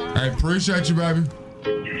 I appreciate you, baby.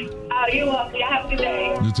 Oh, you're welcome. Y'all have a good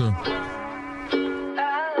day. You too.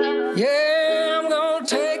 Yeah, I'm gonna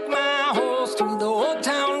take my horse to the old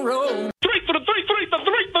town road. 3 for the 3, 3 for the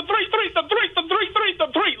 3 for 3, 3 for 3 for 3, 3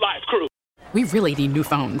 for 3 live crew. We really need new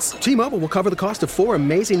phones. T-Mobile will cover the cost of 4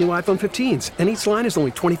 amazing new iPhone 15s, and each line is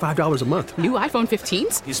only $25 a month. New iPhone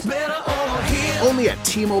 15s? It's better over here. Only at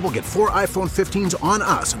T-Mobile, get 4 iPhone 15s on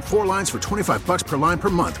us and 4 lines for $25 per line per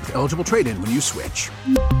month with eligible trade-in when you switch.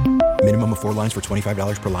 Minimum of 4 lines for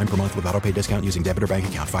 $25 per line per month with autopay discount using debit or bank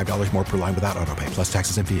account. $5 more per line without autopay, plus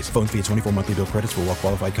taxes and fees. Phone fee at 24 monthly bill credits for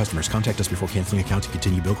well-qualified customers. Contact us before canceling account to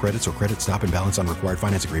continue bill credits or credit stop and balance on required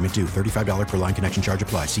finance agreement due. $35 per line connection charge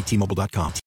applies. See T-Mobile.com.